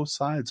extremes on both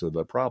sides are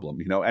the problem,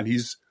 and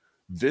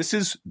this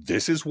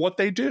is what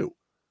they do.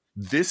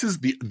 These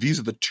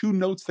are the two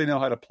notes they know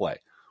how to play.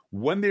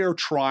 When they are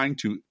trying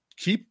to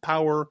keep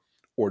power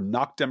or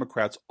knock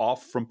Democrats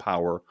off from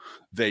power,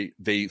 they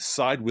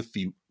side with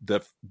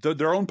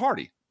their own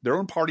party. Their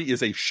own party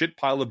is a shit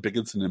pile of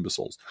bigots and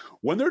imbeciles.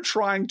 When they're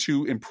trying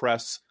to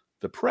impress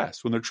the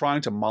press, when they're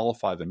trying to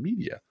mollify the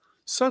media,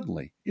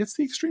 suddenly it's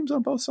the extremes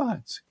on both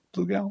sides.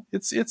 Bluegal,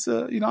 it's I'm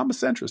a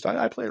centrist.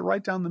 I play it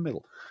right down the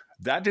middle.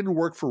 That didn't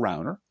work for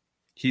Rauner.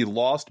 He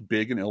lost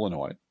big in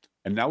Illinois,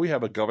 and now we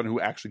have a governor who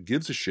actually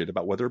gives a shit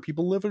about whether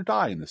people live or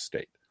die in this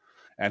state,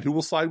 and who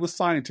will side with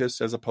scientists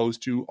as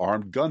opposed to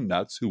armed gun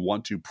nuts who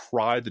want to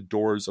pry the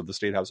doors of the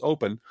State House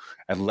open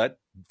and let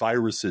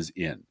viruses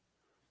in.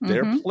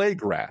 They're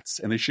plague rats,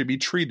 and they should be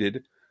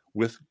treated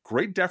with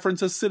great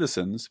deference as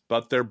citizens,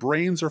 but their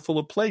brains are full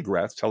of plague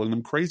rats telling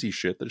them crazy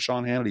shit that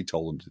Sean Hannity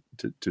told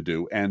them to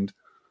do, and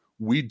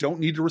we don't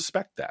need to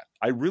respect that.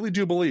 I really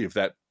do believe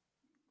that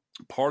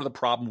part of the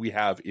problem we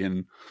have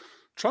in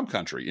Trump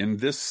country, in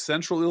this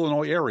central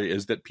Illinois area,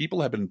 is that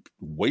people have been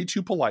way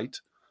too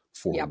polite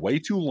for way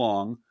too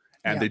long,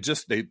 and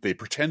they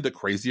pretend that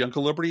crazy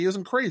Uncle Liberty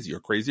isn't crazy, or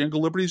crazy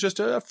Uncle Liberty is just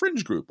a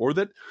fringe group, or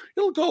that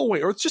it'll go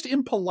away, or it's just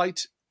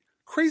impolite.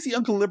 Crazy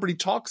Uncle Liberty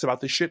talks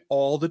about this shit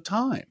all the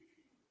time.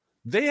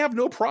 They have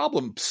no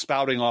problem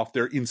spouting off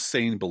their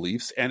insane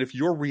beliefs, and if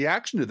your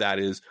reaction to that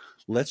is,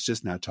 let's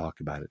just not talk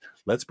about it,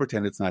 let's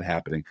pretend it's not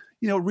happening,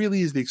 it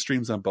really is the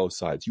extremes on both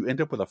sides. You end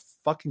up with a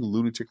fucking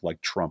lunatic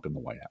like Trump in the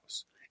White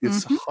House.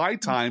 It's high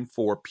time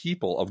for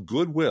people of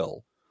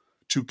goodwill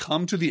to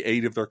come to the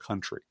aid of their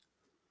country,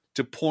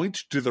 to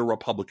point to their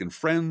Republican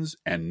friends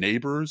and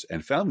neighbors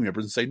and family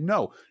members and say,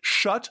 no,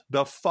 shut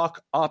the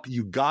fuck up,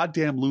 you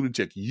goddamn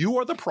lunatic. You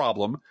are the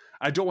problem.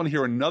 I don't want to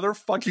hear another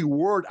fucking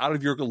word out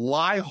of your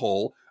lie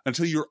hole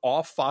until you're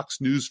off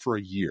Fox News for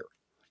a year.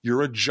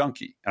 You're a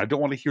junkie. And I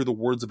don't want to hear the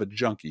words of a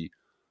junkie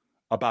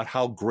about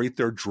how great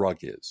their drug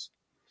is.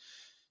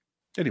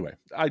 Anyway,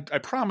 I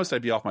promised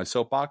I'd be off my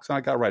soapbox, and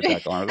I got right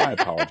back on it. I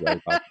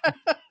apologize about it.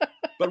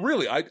 But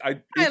really,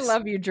 I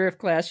love you,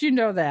 Driftglass. You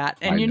know that.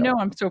 And you know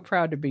I'm so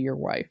proud to be your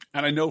wife.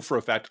 And I know for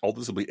a fact all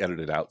this will be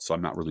edited out, so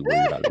I'm not really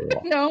worried about it at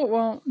all. No, it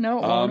won't. No,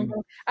 it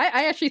won't.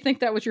 I actually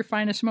think that was your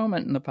finest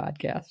moment in the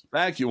podcast.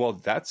 Thank you. Well,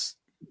 that's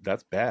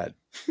bad.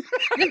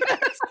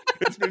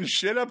 It's been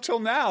shit up till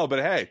now, but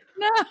hey.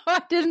 No,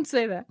 I didn't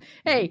say that.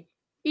 Hey,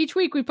 each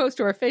week we post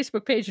to our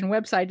Facebook page and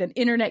website an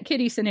internet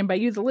kitty sent in by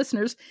you, the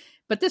listeners.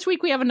 But this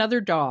week we have another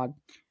dog.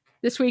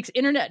 This week's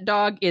internet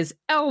dog is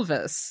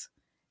Elvis.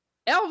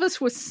 Elvis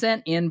was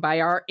sent in by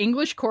our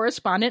English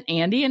correspondent,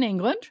 Andy, in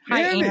England.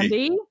 Hi,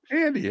 Andy.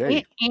 Andy,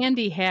 hey.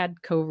 Andy had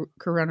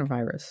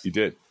coronavirus. He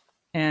did.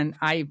 And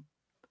I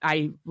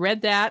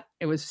read that.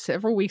 It was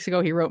several weeks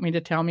ago. He wrote me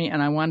to tell me,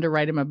 and I wanted to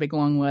write him a big,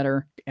 long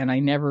letter. And I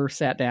never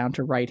sat down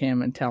to write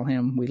him and tell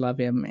him we love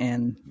him.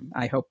 And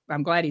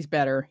I'm glad he's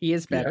better. He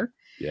is better.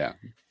 Yeah.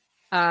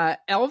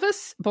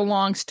 Elvis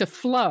belongs to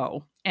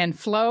Flo. And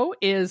Flo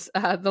is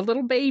the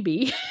little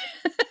baby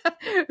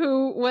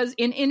who was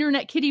in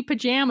Internet Kitty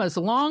pajamas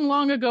long,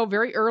 long ago,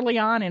 very early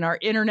on in our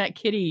Internet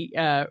Kitty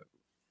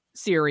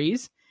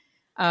series.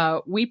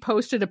 We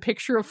posted a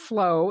picture of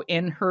Flo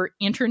in her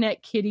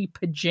Internet Kitty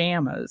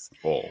pajamas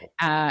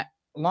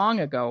long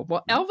ago.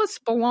 Well,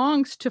 Elvis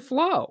belongs to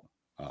Flo.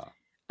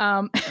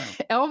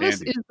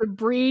 Elvis is the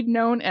breed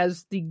known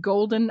as the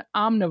golden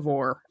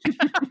omnivore.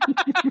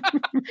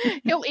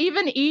 He'll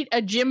even eat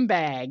a gym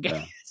bag.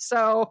 Yeah.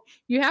 So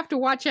you have to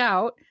watch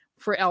out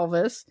for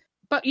Elvis.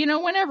 But,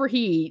 whenever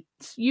he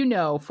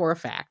eats, for a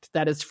fact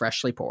that it's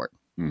freshly poured.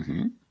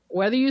 Mm-hmm.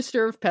 Whether you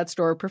serve pet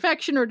store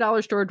perfection or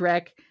dollar store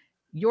direct,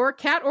 your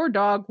cat or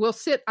dog will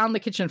sit on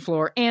the kitchen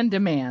floor and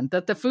demand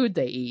that the food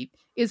they eat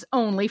is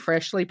only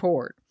freshly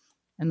poured.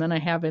 And then I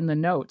have in the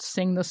notes,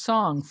 sing the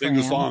song, Fran.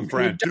 Sing the song,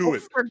 Fran. Do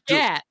it.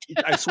 Forget.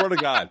 I swear to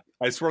God,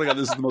 this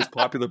is the most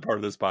popular part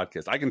of this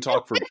podcast. I can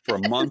talk for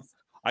a month.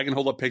 I can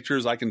hold up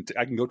pictures. I can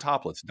go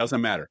topless. It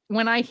doesn't matter.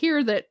 When I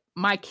hear that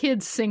my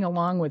kids sing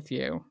along with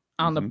you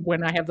on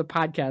when I have the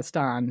podcast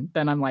on,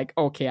 then I'm like,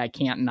 okay, I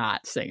can't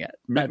not sing it.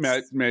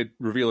 May I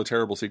reveal a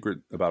terrible secret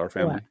about our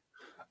family?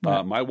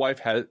 My wife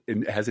has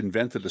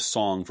invented a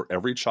song for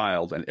every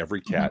child and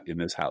every cat in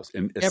this house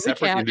in a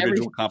separate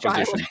individual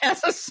composition.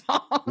 Has a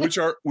song. which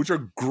are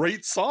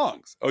great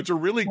songs, which are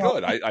really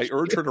good. I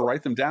urge her to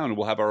write them down, and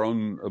we'll have our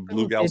own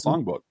Bluegal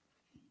songbook.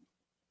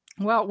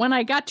 Well, when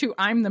I got to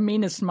 "I'm the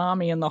meanest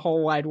mommy in the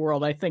whole wide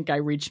world," I think I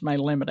reached my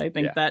limit. I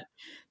think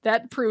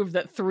that proved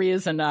that 3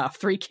 is enough.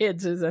 3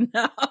 kids is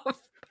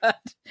enough.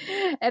 But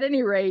at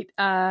any rate,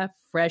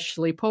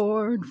 freshly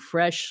poured.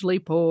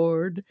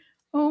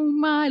 Oh,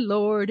 my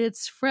Lord,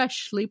 it's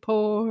freshly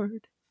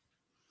poured.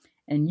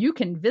 And you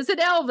can visit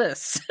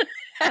Elvis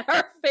at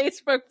our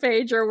Facebook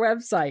page or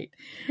website.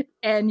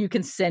 And you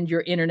can send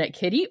your internet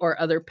kitty or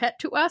other pet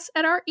to us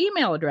at our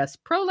email address,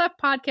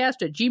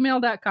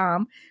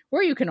 proleftpodcast@gmail.com,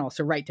 where you can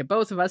also write to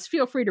both of us.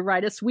 Feel free to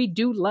write us. We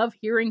do love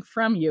hearing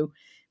from you.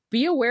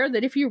 Be aware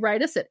that if you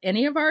write us at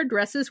any of our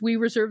addresses, we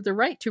reserve the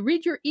right to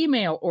read your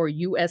email or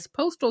U.S.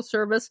 Postal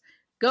Service.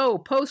 Go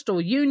Postal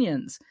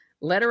Unions.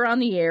 Letter on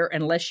the air,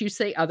 unless you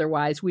say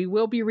otherwise. We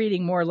will be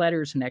reading more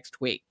letters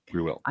next week.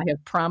 We will. I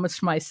have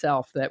promised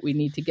myself that we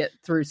need to get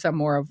through some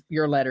more of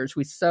your letters.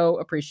 We so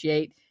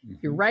appreciate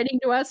you writing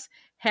to us.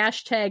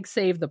 #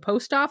 Save the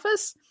Post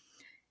Office.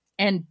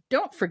 And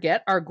don't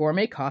forget our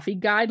gourmet coffee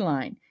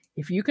guideline.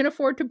 If you can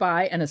afford to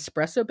buy an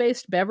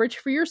espresso-based beverage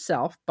for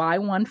yourself, buy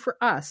one for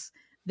us.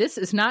 This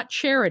is not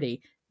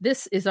charity.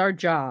 This is our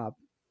job.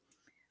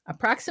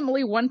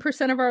 Approximately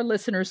 1% of our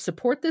listeners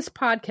support this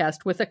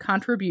podcast with a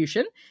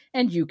contribution,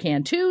 and you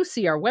can too.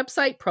 See our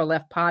website,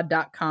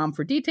 proleftpod.com,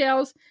 for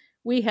details.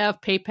 We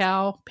have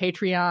PayPal,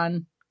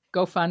 Patreon,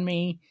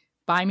 GoFundMe,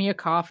 Buy Me a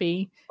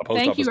Coffee.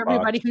 Thank you,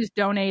 everybody who's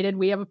donated.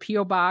 We have a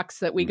P.O. box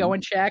that we go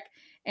and check,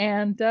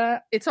 and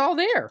it's all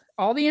there.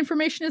 All the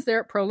information is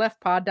there at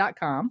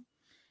proleftpod.com.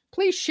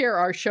 Please share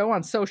our show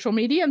on social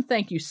media, and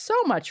thank you so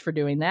much for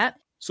doing that.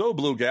 So,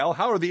 Bluegal,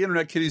 how are the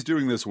Internet Kitties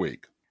doing this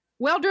week?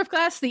 Well,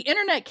 Driftglass, the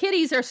Internet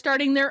Kitties are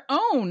starting their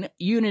own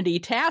Unity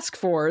task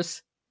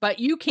force, but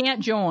you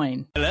can't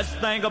join. Let's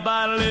think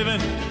about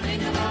living.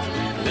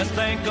 Let's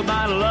think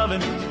about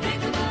loving.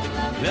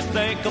 Let's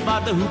think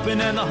about the hooping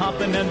and the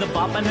hopping and the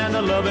bopping and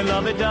the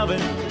lovey-dovey.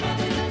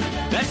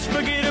 Let's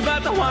forget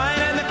about the whine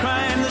and the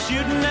crying, the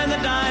shooting and the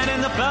dying,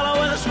 and the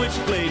fellow with a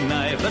switchblade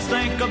knife. Let's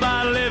think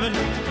about living.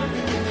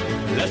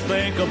 Let's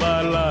think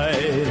about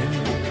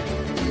life.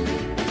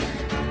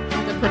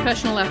 The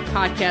Professional Left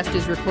podcast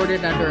is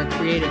recorded under a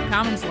Creative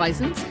Commons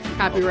license.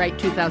 Copyright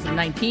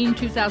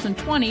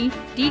 2019-2020,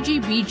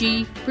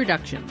 DGBG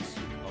Productions.